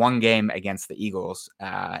then that one game against the Eagles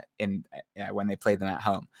when they played them at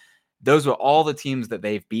home. Those were all the teams that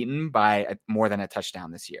they've beaten by more than a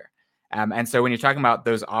touchdown this year. And so when you're talking about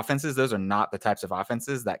those offenses, those are not the types of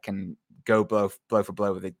offenses that can go blow for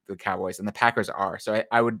blow with the Cowboys, and the Packers are. So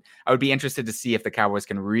I would be interested to see if the Cowboys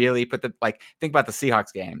can really think about the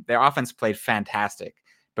Seahawks game. Their offense played fantastic,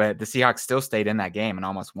 but the Seahawks still stayed in that game and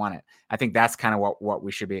almost won it. I think that's kind of what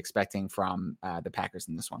we should be expecting from the Packers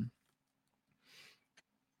in this one.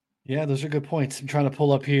 Yeah, those are good points. I'm trying to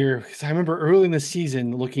pull up here because I remember early in the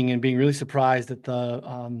season looking and being really surprised at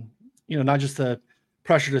the, not just the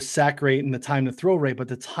pressure to sack rate and the time to throw rate, but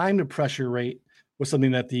the time to pressure rate was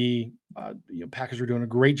something that the Packers were doing a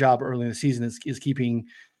great job early in the season is keeping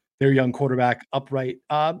their young quarterback upright.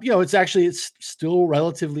 It's still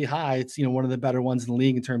relatively high. It's, one of the better ones in the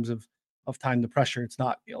league in terms of time to pressure. It's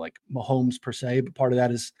not like Mahomes per se, but part of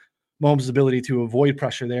that is Mahomes' ability to avoid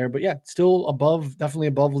pressure there. But yeah, still definitely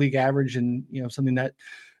above league average, and something that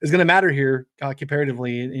is going to matter here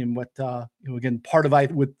comparatively in what again, part of I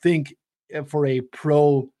would think for a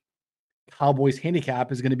pro Cowboys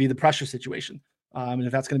handicap is going to be the pressure situation. And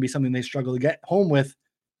if that's going to be something they struggle to get home with,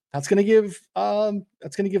 that's going to give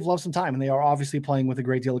Love some time. And they are obviously playing with a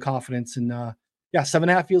great deal of confidence. And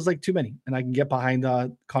 7.5 feels like too many. And I can get behind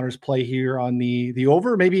Connor's play here on the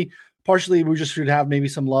over. Maybe partially we just should have maybe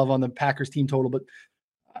some love on the Packers team total, but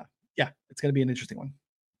it's going to be an interesting one.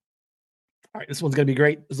 All right, this one's going to be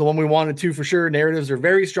great. This is the one we wanted to for sure. Narratives are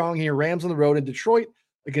very strong here. Rams on the road in Detroit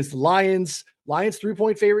against the Lions. Lions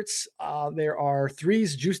 3-point favorites. There are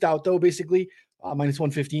threes juiced out though, basically minus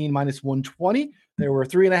 115, minus 120. There were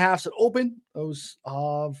 3.5s that open. Those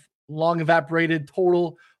long evaporated.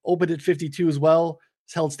 Total opened at 52 as well.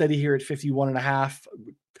 It's held steady here at 51.5.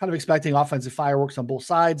 Kind of expecting offensive fireworks on both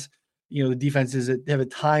sides. The defenses have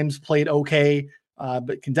at times played okay,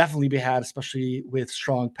 but can definitely be had, especially with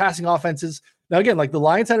strong passing offenses. Now, again, like the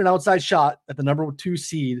Lions had an outside shot at the number 2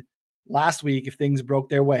 seed last week if things broke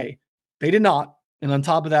their way. They did not. And on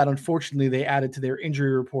top of that, unfortunately, they added to their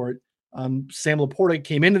injury report. Sam Laporta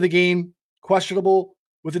came into the game questionable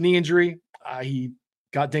with a knee injury. He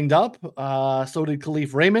got dinged up. So did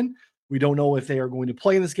Khalif Raymond. We don't know if they are going to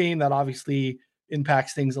play in this game. That obviously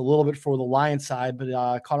impacts things a little bit for the Lions side. But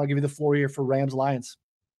Connor, I'll give you the floor here for Rams Lions.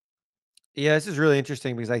 Yeah, this is really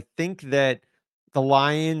interesting because I think that the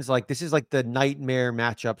Lions, this is like the nightmare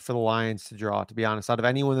matchup for the Lions to draw, to be honest. Out of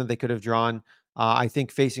anyone that they could have drawn, I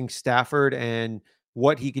think facing Stafford and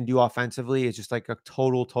what he can do offensively is just like a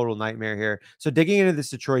total nightmare here. So digging into this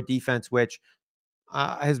Detroit defense, which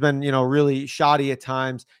has been, really shoddy at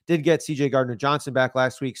times, did get CJ Gardner-Johnson back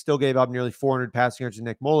last week, still gave up nearly 400 passing yards to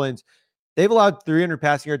Nick Mullins. They've allowed 300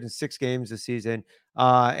 passing yards in 6 games this season.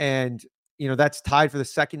 And that's tied for the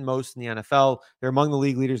second most in the NFL. They're among the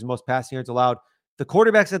league leaders in most passing yards allowed. The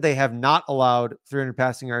quarterbacks that they have not allowed 300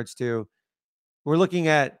 passing yards to, we're looking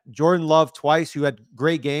at Jordan Love twice, who had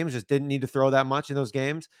great games, just didn't need to throw that much in those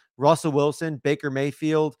games. Russell Wilson, Baker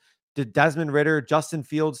Mayfield, Desmond Ridder, Justin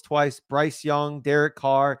Fields twice, Bryce Young, Derek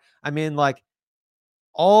Carr. I mean,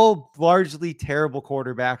 all largely terrible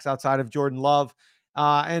quarterbacks outside of Jordan Love.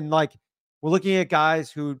 We're looking at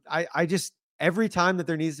guys who I just, every time that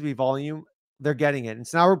there needs to be volume, they're getting it. And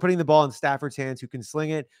so now we're putting the ball in Stafford's hands, who can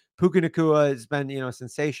sling it. Puka Nacua has been, a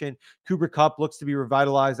sensation. Cooper Kupp looks to be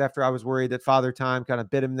revitalized after I was worried that Father Time kind of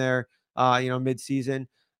bit him there, mid-season.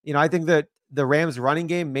 I think that the Rams running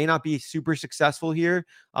game may not be super successful here,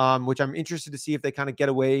 which I'm interested to see if they kind of get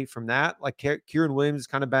away from that. Like Kieran Williams has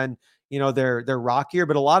kind of been, their rock here,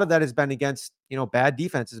 but a lot of that has been against, bad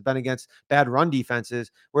defenses, been against bad run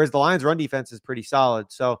defenses, whereas the Lions run defense is pretty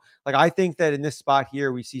solid. So I think that in this spot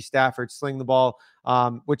here, we see Stafford sling the ball,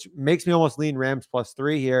 which makes me almost lean Rams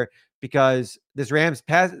 +3 here, because this Rams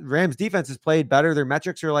defense has played better. Their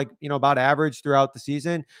metrics are about average throughout the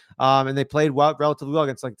season. And they played relatively well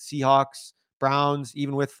against the Seahawks, Browns,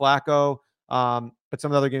 even with Flacco. But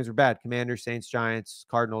some of the other games were bad. Commanders, Saints, Giants,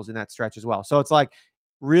 Cardinals in that stretch as well. So it's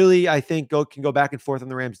really, I think can go back and forth on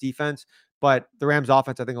the Rams defense, but the Rams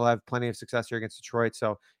offense, I think, will have plenty of success here against Detroit.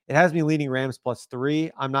 So it has me leaning Rams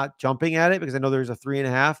 +3. I'm not jumping at it because I know there's a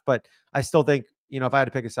 3.5, but I still think, if I had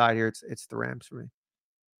to pick a side here, it's the Rams for me.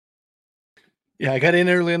 Yeah, I got in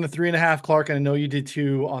early on the 3.5, Clark, and I know you did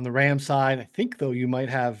too on the Rams side. I think, though, you might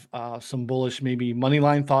have some bullish, maybe money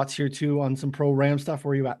line thoughts here too on some pro Ram stuff.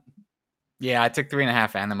 Where are you at? Yeah, I took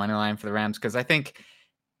 3.5 and the money line for the Rams because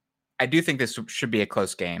I do think this should be a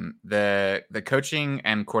close game. The coaching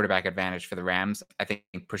and quarterback advantage for the Rams, I think,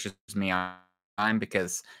 pushes me on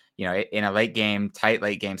because, in a tight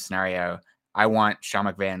late game scenario, I want Sean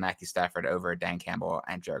McVay and Matthew Stafford over Dan Campbell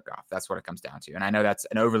and Jared Goff. That's what it comes down to. And I know that's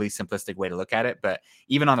an overly simplistic way to look at it, but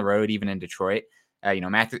even on the road, even in Detroit,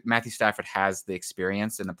 Matthew Stafford has the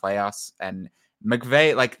experience in the playoffs, and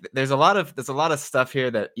McVay, like there's a lot of stuff here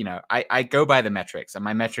that, I go by the metrics, and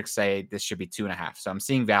my metrics say this should be 2.5. So I'm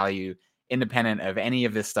seeing value independent of any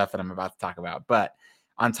of this stuff that I'm about to talk about. But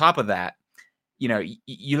on top of that,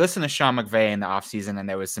 you listen to Sean McVay in the offseason, and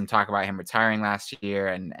there was some talk about him retiring last year.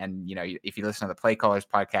 And if you listen to the Play Callers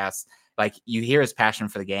podcast, like you hear his passion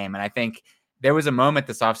for the game. And I think there was a moment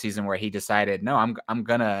this offseason where he decided, no, I'm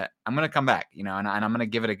gonna come back, and I'm gonna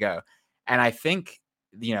give it a go. And I think,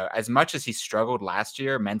 as much as he struggled last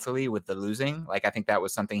year mentally with the losing, like I think that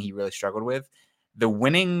was something he really struggled with. The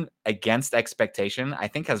winning against expectation, I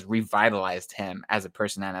think, has revitalized him as a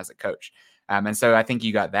person and as a coach. And so I think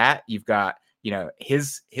you got that. You've got,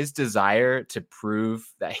 his desire to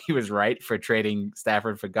prove that he was right for trading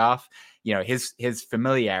Stafford for Goff, his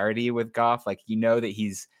familiarity with Goff, like, that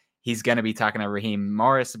he's going to be talking to Raheem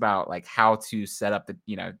Morris about like how to set up the,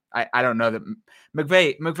 I don't know that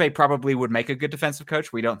McVay probably would make a good defensive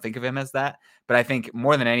coach. We don't think of him as that, but I think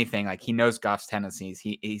more than anything, like he knows Goff's tendencies.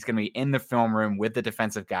 He's going to be in the film room with the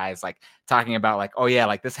defensive guys, like talking about like, oh yeah,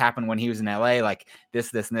 like this happened when he was in LA, like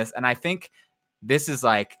this. And I think this is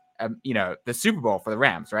like, the Super Bowl for the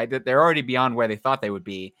Rams, right? That they're already beyond where they thought they would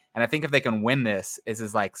be. And I think if they can win this,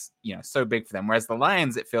 is like, so big for them. Whereas the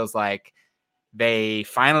Lions, it feels like they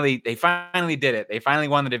finally did it. They finally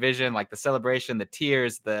won the division, like the celebration, the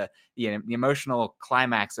tears, the emotional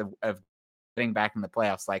climax of getting back in the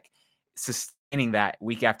playoffs, like sustaining that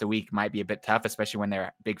week after week might be a bit tough, especially when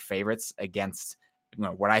they're big favorites against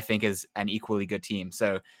what I think is an equally good team.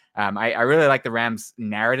 So I really like the Rams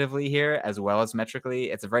narratively here as well as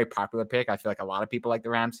metrically. It's a very popular pick. I feel like a lot of people like the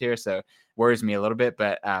Rams here, so worries me a little bit.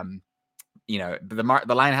 But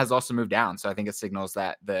the line has also moved down, so I think it signals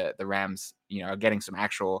that the Rams are getting some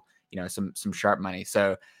actual some sharp money.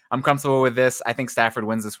 So I'm comfortable with this. I think Stafford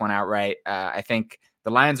wins this one outright. I think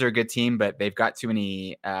the Lions are a good team, but they've got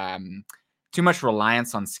too much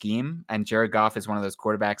reliance on scheme, and Jared Goff is one of those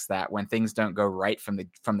quarterbacks that when things don't go right from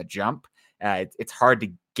the jump, it's hard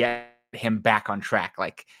to get him back on track.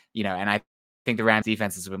 Like, and I think the Rams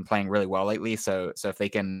defense has been playing really well lately. So if they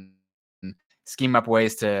can scheme up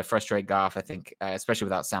ways to frustrate Goff, I think, especially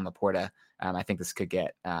without Sam Laporta, I think this could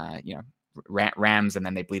get, Rams, and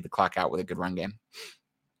then they bleed the clock out with a good run game.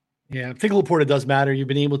 Yeah, I think Laporta does matter. You've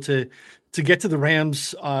been able to get to the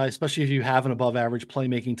Rams, especially if you have an above average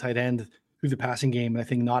playmaking tight end through the passing game. And I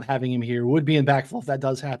think not having him here would be impactful if that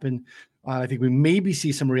does happen. I think we maybe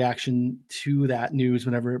see some reaction to that news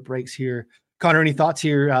whenever it breaks here. Connor, any thoughts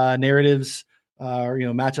here? Narratives, or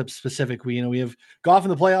matchup specific? We have Goff in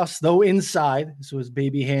the playoffs, though inside, so his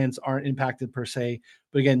baby hands aren't impacted per se.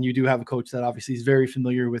 But again, you do have a coach that obviously is very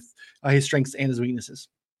familiar with his strengths and his weaknesses.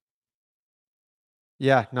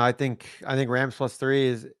 Yeah, no, I think Rams +3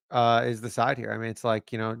 is the side here. I mean, it's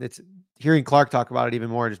like, it's hearing Clark talk about it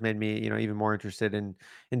even more just made me, even more interested in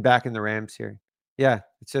backing the Rams here. Yeah,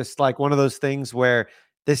 it's just like one of those things where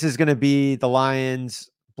this is going to be the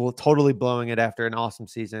Lions totally blowing it after an awesome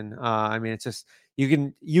season. I mean, it's just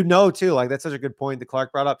too, like that's such a good point that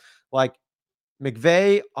Clark brought up. Like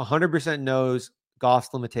McVay 100% knows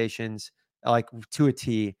Goff's limitations, like to a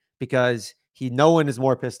T, because no one is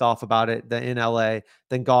more pissed off about it than in LA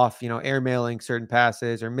than Goff, airmailing certain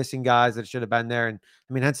passes or missing guys that should have been there. And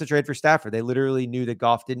I mean, hence the trade for Stafford. They literally knew that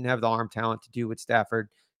Goff didn't have the arm talent to do what Stafford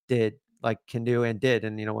can do and did,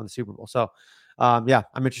 and, won the Super Bowl. So yeah,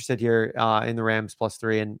 I'm interested here in the Rams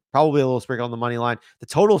 +3 and probably a little sprinkle on the money line. The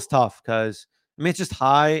total's tough because, I mean, it's just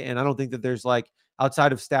high. And I don't think that there's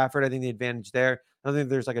outside of Stafford, I think the advantage there, I don't think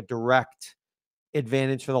there's a direct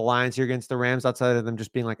advantage for the Lions here against the Rams outside of them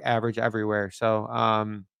just being average everywhere. So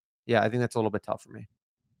yeah, I think that's a little bit tough for me.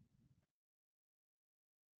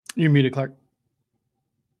 You're muted, Clark.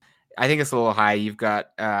 I think it's a little high. You've got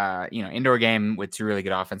indoor game with two really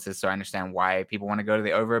good offenses, so I understand why people want to go to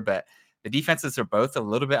the over, but the defenses are both a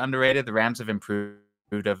little bit underrated. The Rams have improved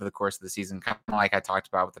over the course of the season, kind of like I talked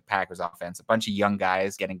about with the Packers offense. A bunch of young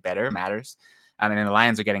guys getting better matters. And then the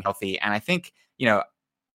Lions are getting healthy. And I think,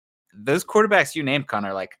 those quarterbacks you named,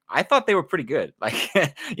 Connor, I thought they were pretty good.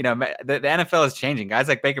 The NFL is changing. Guys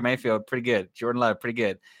like Baker Mayfield, pretty good. Jordan Love, pretty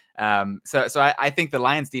good. So I think the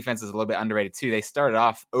Lions defense is a little bit underrated too. They started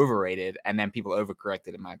off overrated and then people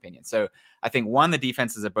overcorrected, in my opinion. So I think the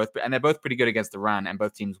defenses are they're both pretty good against the run, and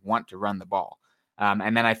both teams want to run the ball.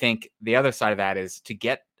 And then I think the other side of that is to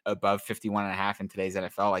get above 51.5 in today's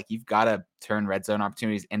NFL. You've got to turn red zone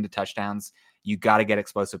opportunities into touchdowns. You got to get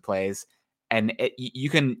explosive plays. And you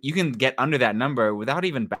can get under that number without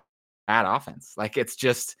even bad offense. Like, it's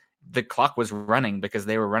just the clock was running because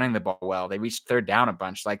they were running the ball well. They reached third down a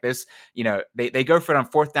bunch. Like, there's, they go for it on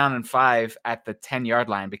 4th down and 5 at the 10-yard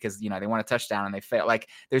line because, they want a touchdown and they fail. Like,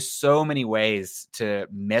 there's so many ways to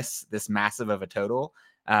miss this massive of a total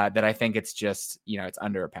that I think it's just, it's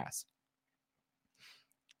under a pass.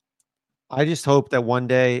 I just hope that one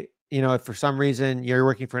day, if for some reason you're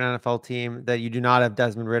working for an NFL team, that you do not have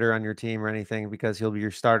Desmond Ridder on your team or anything, because he'll be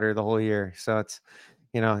your starter the whole year. So it's,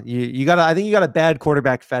 you gotta, I think you got a bad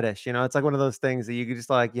quarterback fetish. It's like one of those things that you could just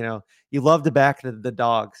like, you love to back the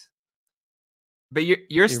dogs. But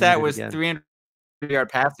your stat was 300-yard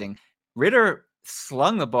passing. Ridder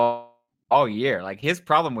slung the ball all year. Like, his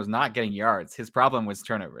problem was not getting yards. His problem was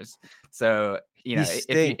turnovers. So,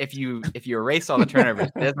 if you erase all the turnovers,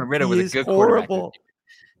 Desmond Ridder was a good horrible quarterback.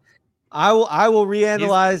 I will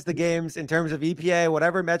reanalyze the games in terms of EPA,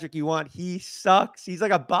 whatever metric you want. He sucks. He's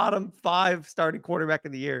like a bottom 5 starting quarterback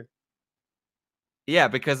in the year. Yeah,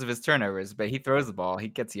 because of his turnovers, but he throws the ball. He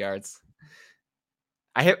gets yards.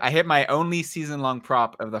 I hit my only season-long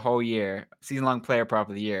prop of the whole year. Season-long player prop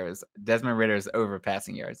of the year was Desmond Ridder's over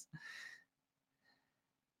passing yards.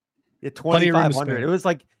 Yeah, 2,500. It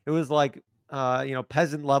was like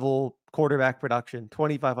peasant level quarterback production.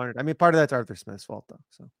 2,500. I mean, part of that's Arthur Smith's fault though.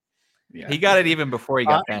 So yeah, he got it even before he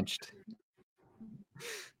got benched.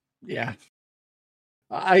 Yeah,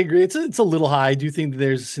 I agree. It's a little high. I do think that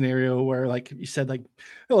there's a scenario where, like you said, like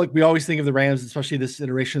we always think of the Rams, especially this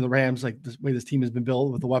iteration of the Rams, like the way this team has been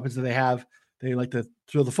built with the weapons that they have. They like to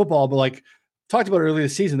throw the football, but like talked about earlier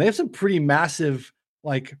this season, they have some pretty massive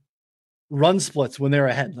like run splits when they're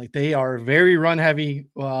ahead. Like, they are very run heavy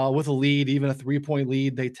with a lead, even a 3-point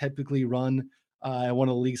lead. They typically run at one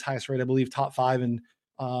of the league's highest rate, I believe, top 5 in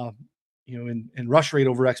rush rate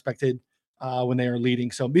over expected when they are leading.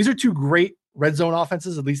 So these are two great red zone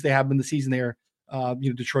offenses. At least they have been the season. They are,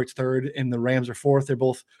 Detroit's 3rd and the Rams are 4th. They're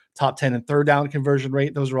both top 10 in 3rd down conversion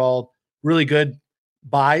rate. Those are all really good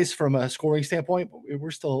buys from a scoring standpoint, but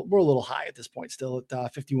we're a little high at this point, still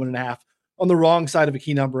at 51.5. On the wrong side of a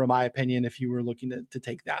key number, in my opinion, if you were looking to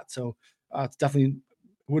take that. So it's definitely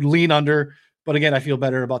would lean under. But again, I feel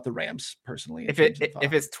better about the Rams personally. If it's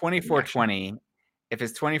 24-20, if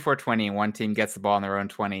it's 24-20 and one team gets the ball on their own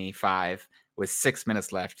 25 with 6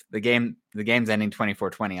 minutes left, the game's ending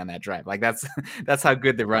 24-20 on that drive. Like, that's how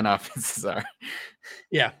good the run offenses are.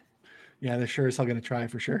 Yeah, they're sure as hell going to try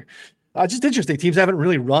for sure. Just interesting. Teams haven't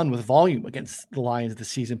really run with volume against the Lions this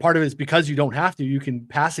season. Part of it is because you don't have to. You can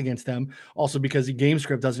pass against them. Also because the game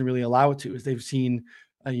script doesn't really allow it to, as they've seen,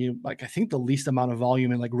 I think the least amount of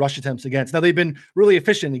volume and like rush attempts against. Now, they've been really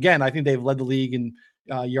efficient. Again, I think they've led the league in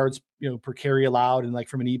yards, per carry allowed. And like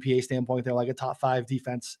from an EPA standpoint, they're like a top 5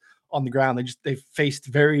 defense on the ground. They've faced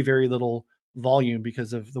very, very little volume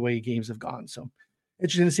because of the way games have gone. So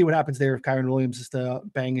interesting to see what happens there if Kyren Williams is to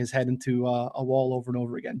bang his head into a wall over and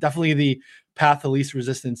over again. Definitely the path of least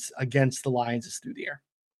resistance against the Lions is through the air.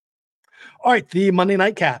 All right, the Monday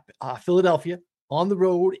night cap. Philadelphia on the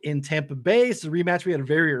road in Tampa Bay. It's a rematch we had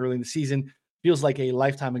very early in the season. Feels like a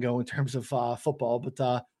lifetime ago in terms of football,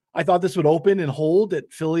 but I thought this would open and hold.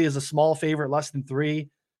 That Philly is a small favorite, less than 3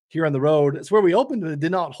 here on the road. It's where we opened, but it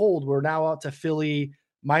did not hold. We're now out to Philly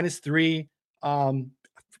 -3.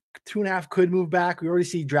 2.5 could move back. We already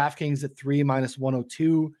see DraftKings at 3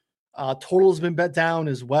 -102. Total has been bet down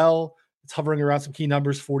as well. It's hovering around some key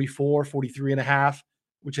numbers, 44, 43.5,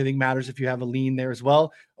 which I think matters if you have a lean there as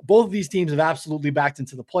well. Both of these teams have absolutely backed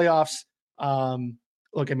into the playoffs.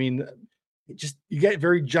 Look, I mean, you get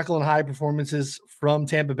very Jekyll and Hyde performances from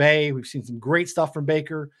Tampa Bay. We've seen some great stuff from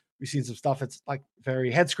Baker. We've seen some stuff that's like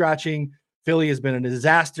very head scratching. Philly has been a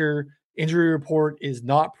disaster. Injury report is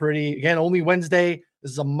not pretty. Again, only Wednesday.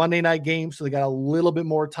 This is a Monday night game, so they got a little bit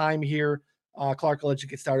more time here. Clark, I'll let you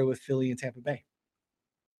get started with Philly and Tampa Bay.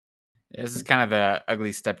 This is kind of the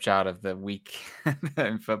ugly stepchild of the week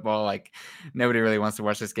in football. Like, nobody really wants to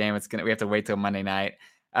watch this game. We have to wait till Monday night.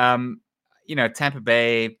 Tampa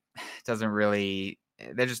Bay doesn't really.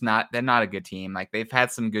 They're not a good team. Like, they've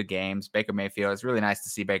had some good games. Baker Mayfield. It's really nice to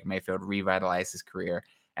see Baker Mayfield revitalize his career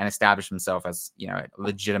and establish himself as a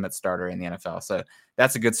legitimate starter in the NFL. So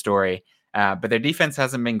that's a good story. But their defense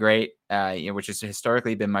hasn't been great, which has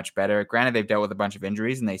historically been much better. Granted, they've dealt with a bunch of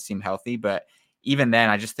injuries and they seem healthy, but even then,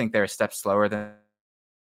 I just think they're a step slower than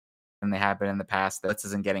they have been in the past. Blitz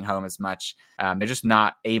isn't getting home as much. They're just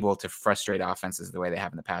not able to frustrate offenses the way they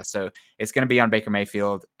have in the past. So it's going to be on Baker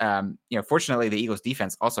Mayfield. Fortunately, the Eagles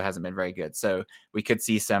defense also hasn't been very good. So we could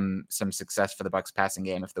see some success for the Bucs passing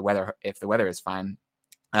game if the weather is fine.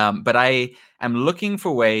 But I am looking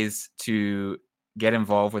for ways to get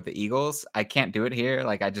involved with the Eagles. I can't do it here.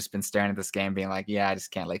 Like, I just been staring at this game being like, yeah, I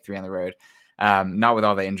just can't lay 3 on the road. Not with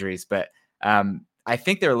all the injuries, but I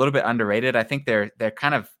think they're a little bit underrated. I think their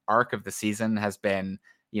kind of arc of the season has been,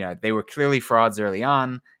 they were clearly frauds early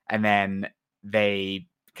on, and then they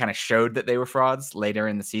kind of showed that they were frauds later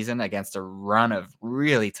in the season against a run of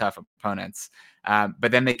really tough opponents.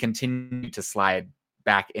 But then they continued to slide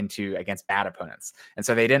back into against bad opponents. And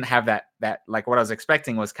so they didn't have that like what I was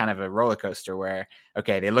expecting was kind of a roller coaster where,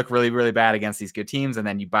 okay, they look really, really bad against these good teams, and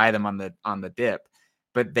then you buy them on the dip,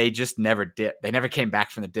 but they just never dipped. They never came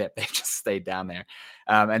back from the dip. They just stayed down there.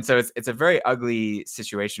 And so it's a very ugly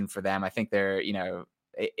situation for them. I think they're,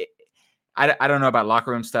 I don't know about locker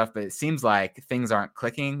room stuff, but it seems like things aren't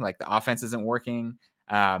clicking. Like the offense isn't working.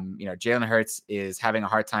 Jalen Hurts is having a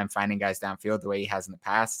hard time finding guys downfield the way he has in the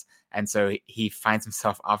past. And so he finds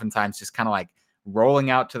himself oftentimes just kind of like rolling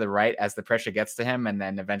out to the right as the pressure gets to him. And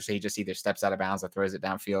then eventually he just either steps out of bounds or throws it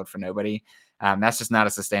downfield for nobody. That's just not a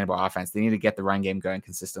sustainable offense. They need to get the run game going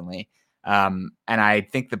consistently. And I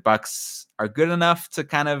think the Bucs are good enough to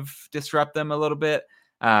kind of disrupt them a little bit.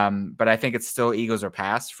 But I think it's still Eagles or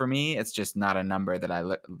pass for me. It's just not a number that I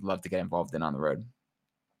love to get involved in on the road.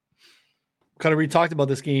 Kind of, we talked about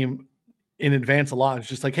this game in advance a lot. It's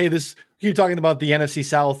just like, hey, you're talking about the NFC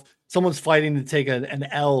South. Someone's fighting to take an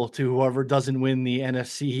L to whoever doesn't win the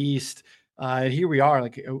NFC East. And here we are.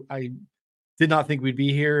 Like, I did not think we'd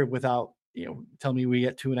be here without, telling me we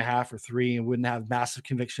get 2.5 or 3 and wouldn't have massive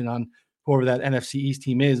conviction on whoever that NFC East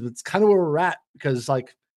team is. But it's kind of where we're at because,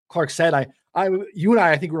 like Clark said, you and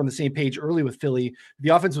I think we're on the same page early with Philly. The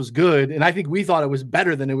offense was good, and I think we thought it was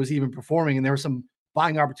better than it was even performing. And there were some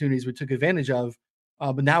buying opportunities we took advantage of.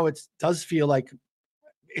 But now it does feel like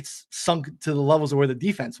it's sunk to the levels of where the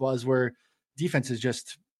defense was, where defense is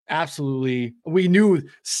just absolutely, we knew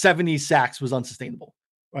 70 sacks was unsustainable,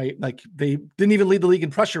 right? Like they didn't even lead the league in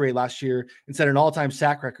pressure rate last year and set an all-time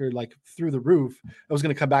sack record, like through the roof. It was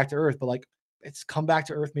going to come back to earth, but like it's come back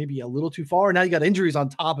to earth maybe a little too far. Now you got injuries on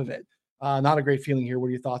top of it. Not a great feeling here. What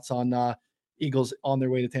are your thoughts on Eagles on their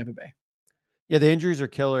way to Tampa Bay? Yeah, the injuries are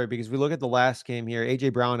killer because we look at the last game here.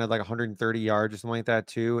 AJ Brown had like 130 yards or something like that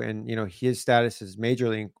too, and his status is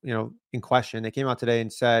majorly in question. They came out today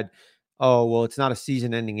and said, "Oh, well, it's not a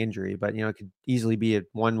season-ending injury, but it could easily be a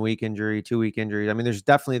 1-week injury, 2-week injury." I mean, there's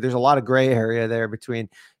a lot of gray area there between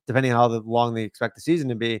depending on how long they expect the season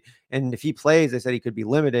to be. And if he plays, they said he could be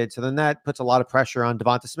limited. So then that puts a lot of pressure on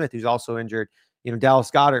Devonta Smith, who's also injured. Dallas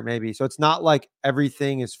Goedert maybe. So it's not like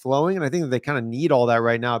everything is flowing. And I think that they kind of need all that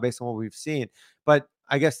right now based on what we've seen. But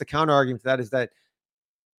I guess the counter argument to that is that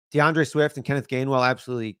DeAndre Swift and Kenneth Gainwell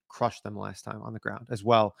absolutely crushed them last time on the ground as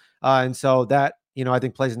well. And so that, I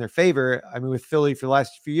think plays in their favor. I mean, with Philly for the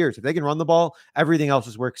last few years, if they can run the ball, everything else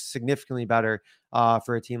just works significantly better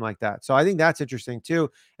for a team like that. So I think that's interesting too.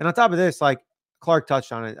 And on top of this, like Clark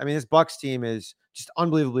touched on it, I mean, this Bucs team is just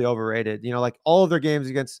unbelievably overrated. Like all of their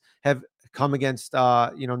games have come against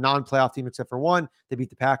non-playoff team except for one. They beat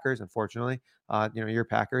the Packers, unfortunately. Your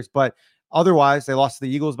Packers, but otherwise they lost to the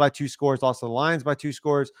Eagles by 2 scores, lost to the Lions by 2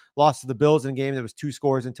 scores, lost to the Bills in a game that was 2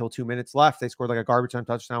 scores until 2 minutes left. They scored like a garbage time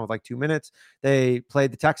touchdown with like 2 minutes. They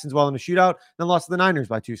played the Texans well in a shootout, then lost to the Niners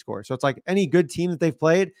by 2 scores. So it's like any good team that they've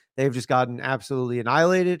played, they've just gotten absolutely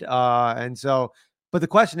annihilated. And so, but the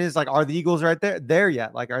question is like, are the Eagles right there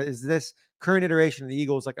yet? Like, is this current iteration of the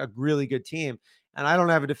Eagles like a really good team? And I don't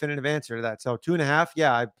have a definitive answer to that. So 2.5,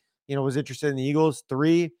 yeah, I was interested in the Eagles.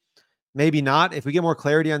 3, maybe not. If we get more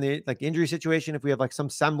clarity on the injury situation, if we have like some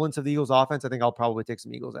semblance of the Eagles offense, I think I'll probably take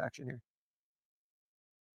some Eagles action here.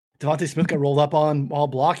 Devonta Smith got rolled up on while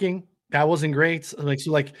blocking. That wasn't great. Like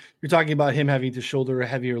you're talking about him having to shoulder a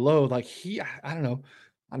heavier load. Like I don't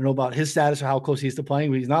know about his status or how close he is to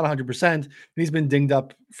playing, but he's not 100%. And he's been dinged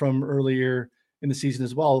up from earlier in the season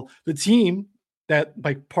as well. The team that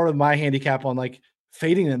like part of my handicap on like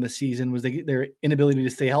fading them this season was their inability to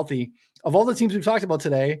stay healthy. Of all the teams we've talked about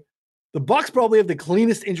today, the Bucs probably have the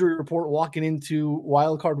cleanest injury report walking into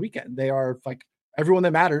wild card weekend. They are like everyone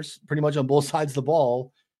that matters pretty much on both sides of the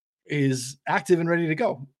ball is active and ready to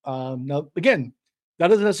go. Now, again, that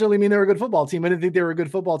doesn't necessarily mean they're a good football team. I didn't think they were a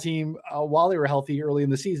good football team while they were healthy early in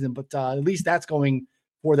the season, but at least that's going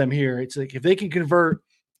for them here. It's like if they can convert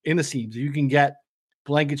in the seams, you can get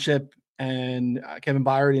Blankenship and Kevin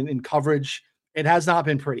Byard in coverage. It has not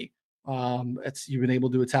been pretty. You've been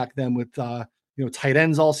able to attack them with tight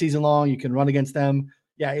ends all season long. You can run against them.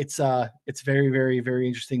 Yeah, it's very, very, very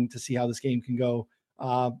interesting to see how this game can go.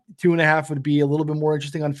 2.5 would be a little bit more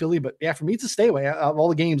interesting on Philly, but yeah, for me, it's a stay away. Of all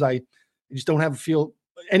the games, I just don't have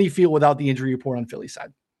any feel without the injury report on Philly's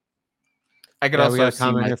side. I could also we got a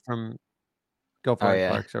comment here from. Go for it, yeah.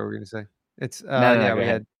 Clark. So we're going to say. It's No, yeah, go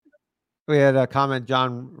ahead. we had a comment.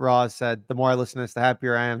 John Ross said, "The more I listen to this, the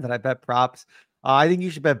happier I am that I bet props." I think you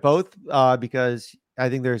should bet both because I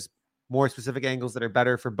think there's more specific angles that are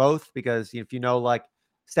better for both. Because if you know, like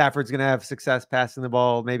Stafford's going to have success passing the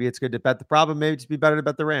ball, maybe it's good to bet the problem. Maybe just be better to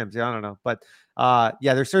bet the Rams. Yeah, I don't know, but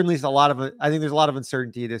yeah, there's certainly a lot of. I think there's a lot of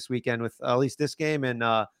uncertainty this weekend with at least this game and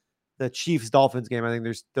the Chiefs Dolphins game. I think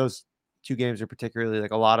there's those two games are particularly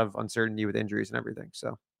like a lot of uncertainty with injuries and everything.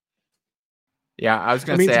 So. Yeah, I was I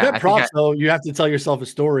going to mean, say, to bet I think props, though, you have to tell yourself a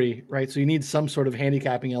story, right? So you need some sort of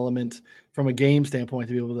handicapping element from a game standpoint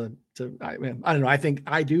to be able I don't know. I think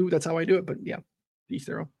I do. That's how I do it. But yeah, each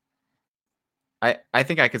their own. I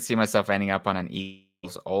think I could see myself ending up on an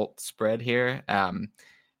Eagles alt spread here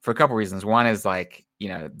for a couple reasons. One is like,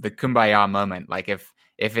 the kumbaya moment. Like if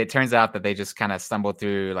it turns out that they just kind of stumbled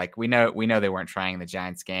through, like we know they weren't trying the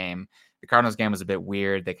Giants game. The Cardinals game was a bit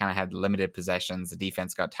weird. They kind of had limited possessions. The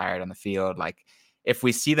defense got tired on the field. Like if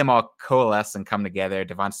we see them all coalesce and come together,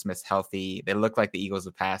 Devonta Smith's healthy, they look like the Eagles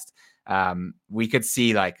have passed. We could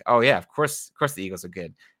see like, oh yeah, of course the Eagles are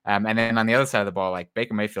good. And then on the other side of the ball, like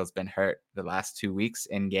Baker Mayfield's been hurt the last 2 weeks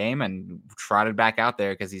in game and trotted back out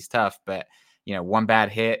there because he's tough. But, one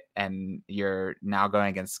bad hit and you're now going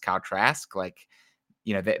against Kyle Trask. Like,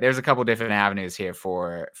 there's a couple different avenues here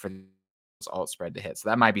for alt spread to hit. So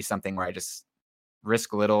that might be something where I just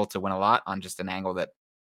risk a little to win a lot on just an angle that.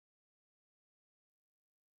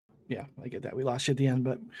 Yeah, I get that. We lost you at the end,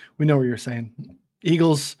 but we know what you're saying.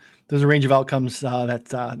 Eagles, there's a range of outcomes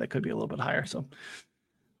that could be a little bit higher. So,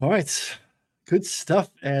 all right. Good stuff.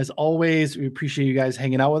 As always, we appreciate you guys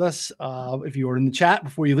hanging out with us. If you are in the chat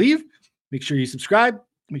before you leave, make sure you subscribe.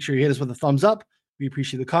 Make sure you hit us with a thumbs up. We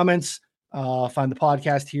appreciate the comments. Find the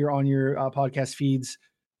podcast here on your podcast feeds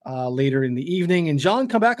later in the evening. And John,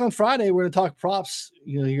 come back on Friday. We're going to talk props.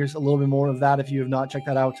 Here's a little bit more of that if you have not checked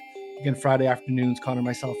that out. Again, Friday afternoons, Connor,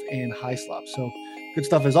 myself, and Hyslop. So good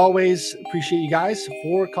stuff as always. Appreciate you guys.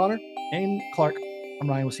 For Connor and Clark, I'm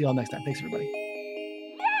Ryan. We'll see you all next time. Thanks, everybody.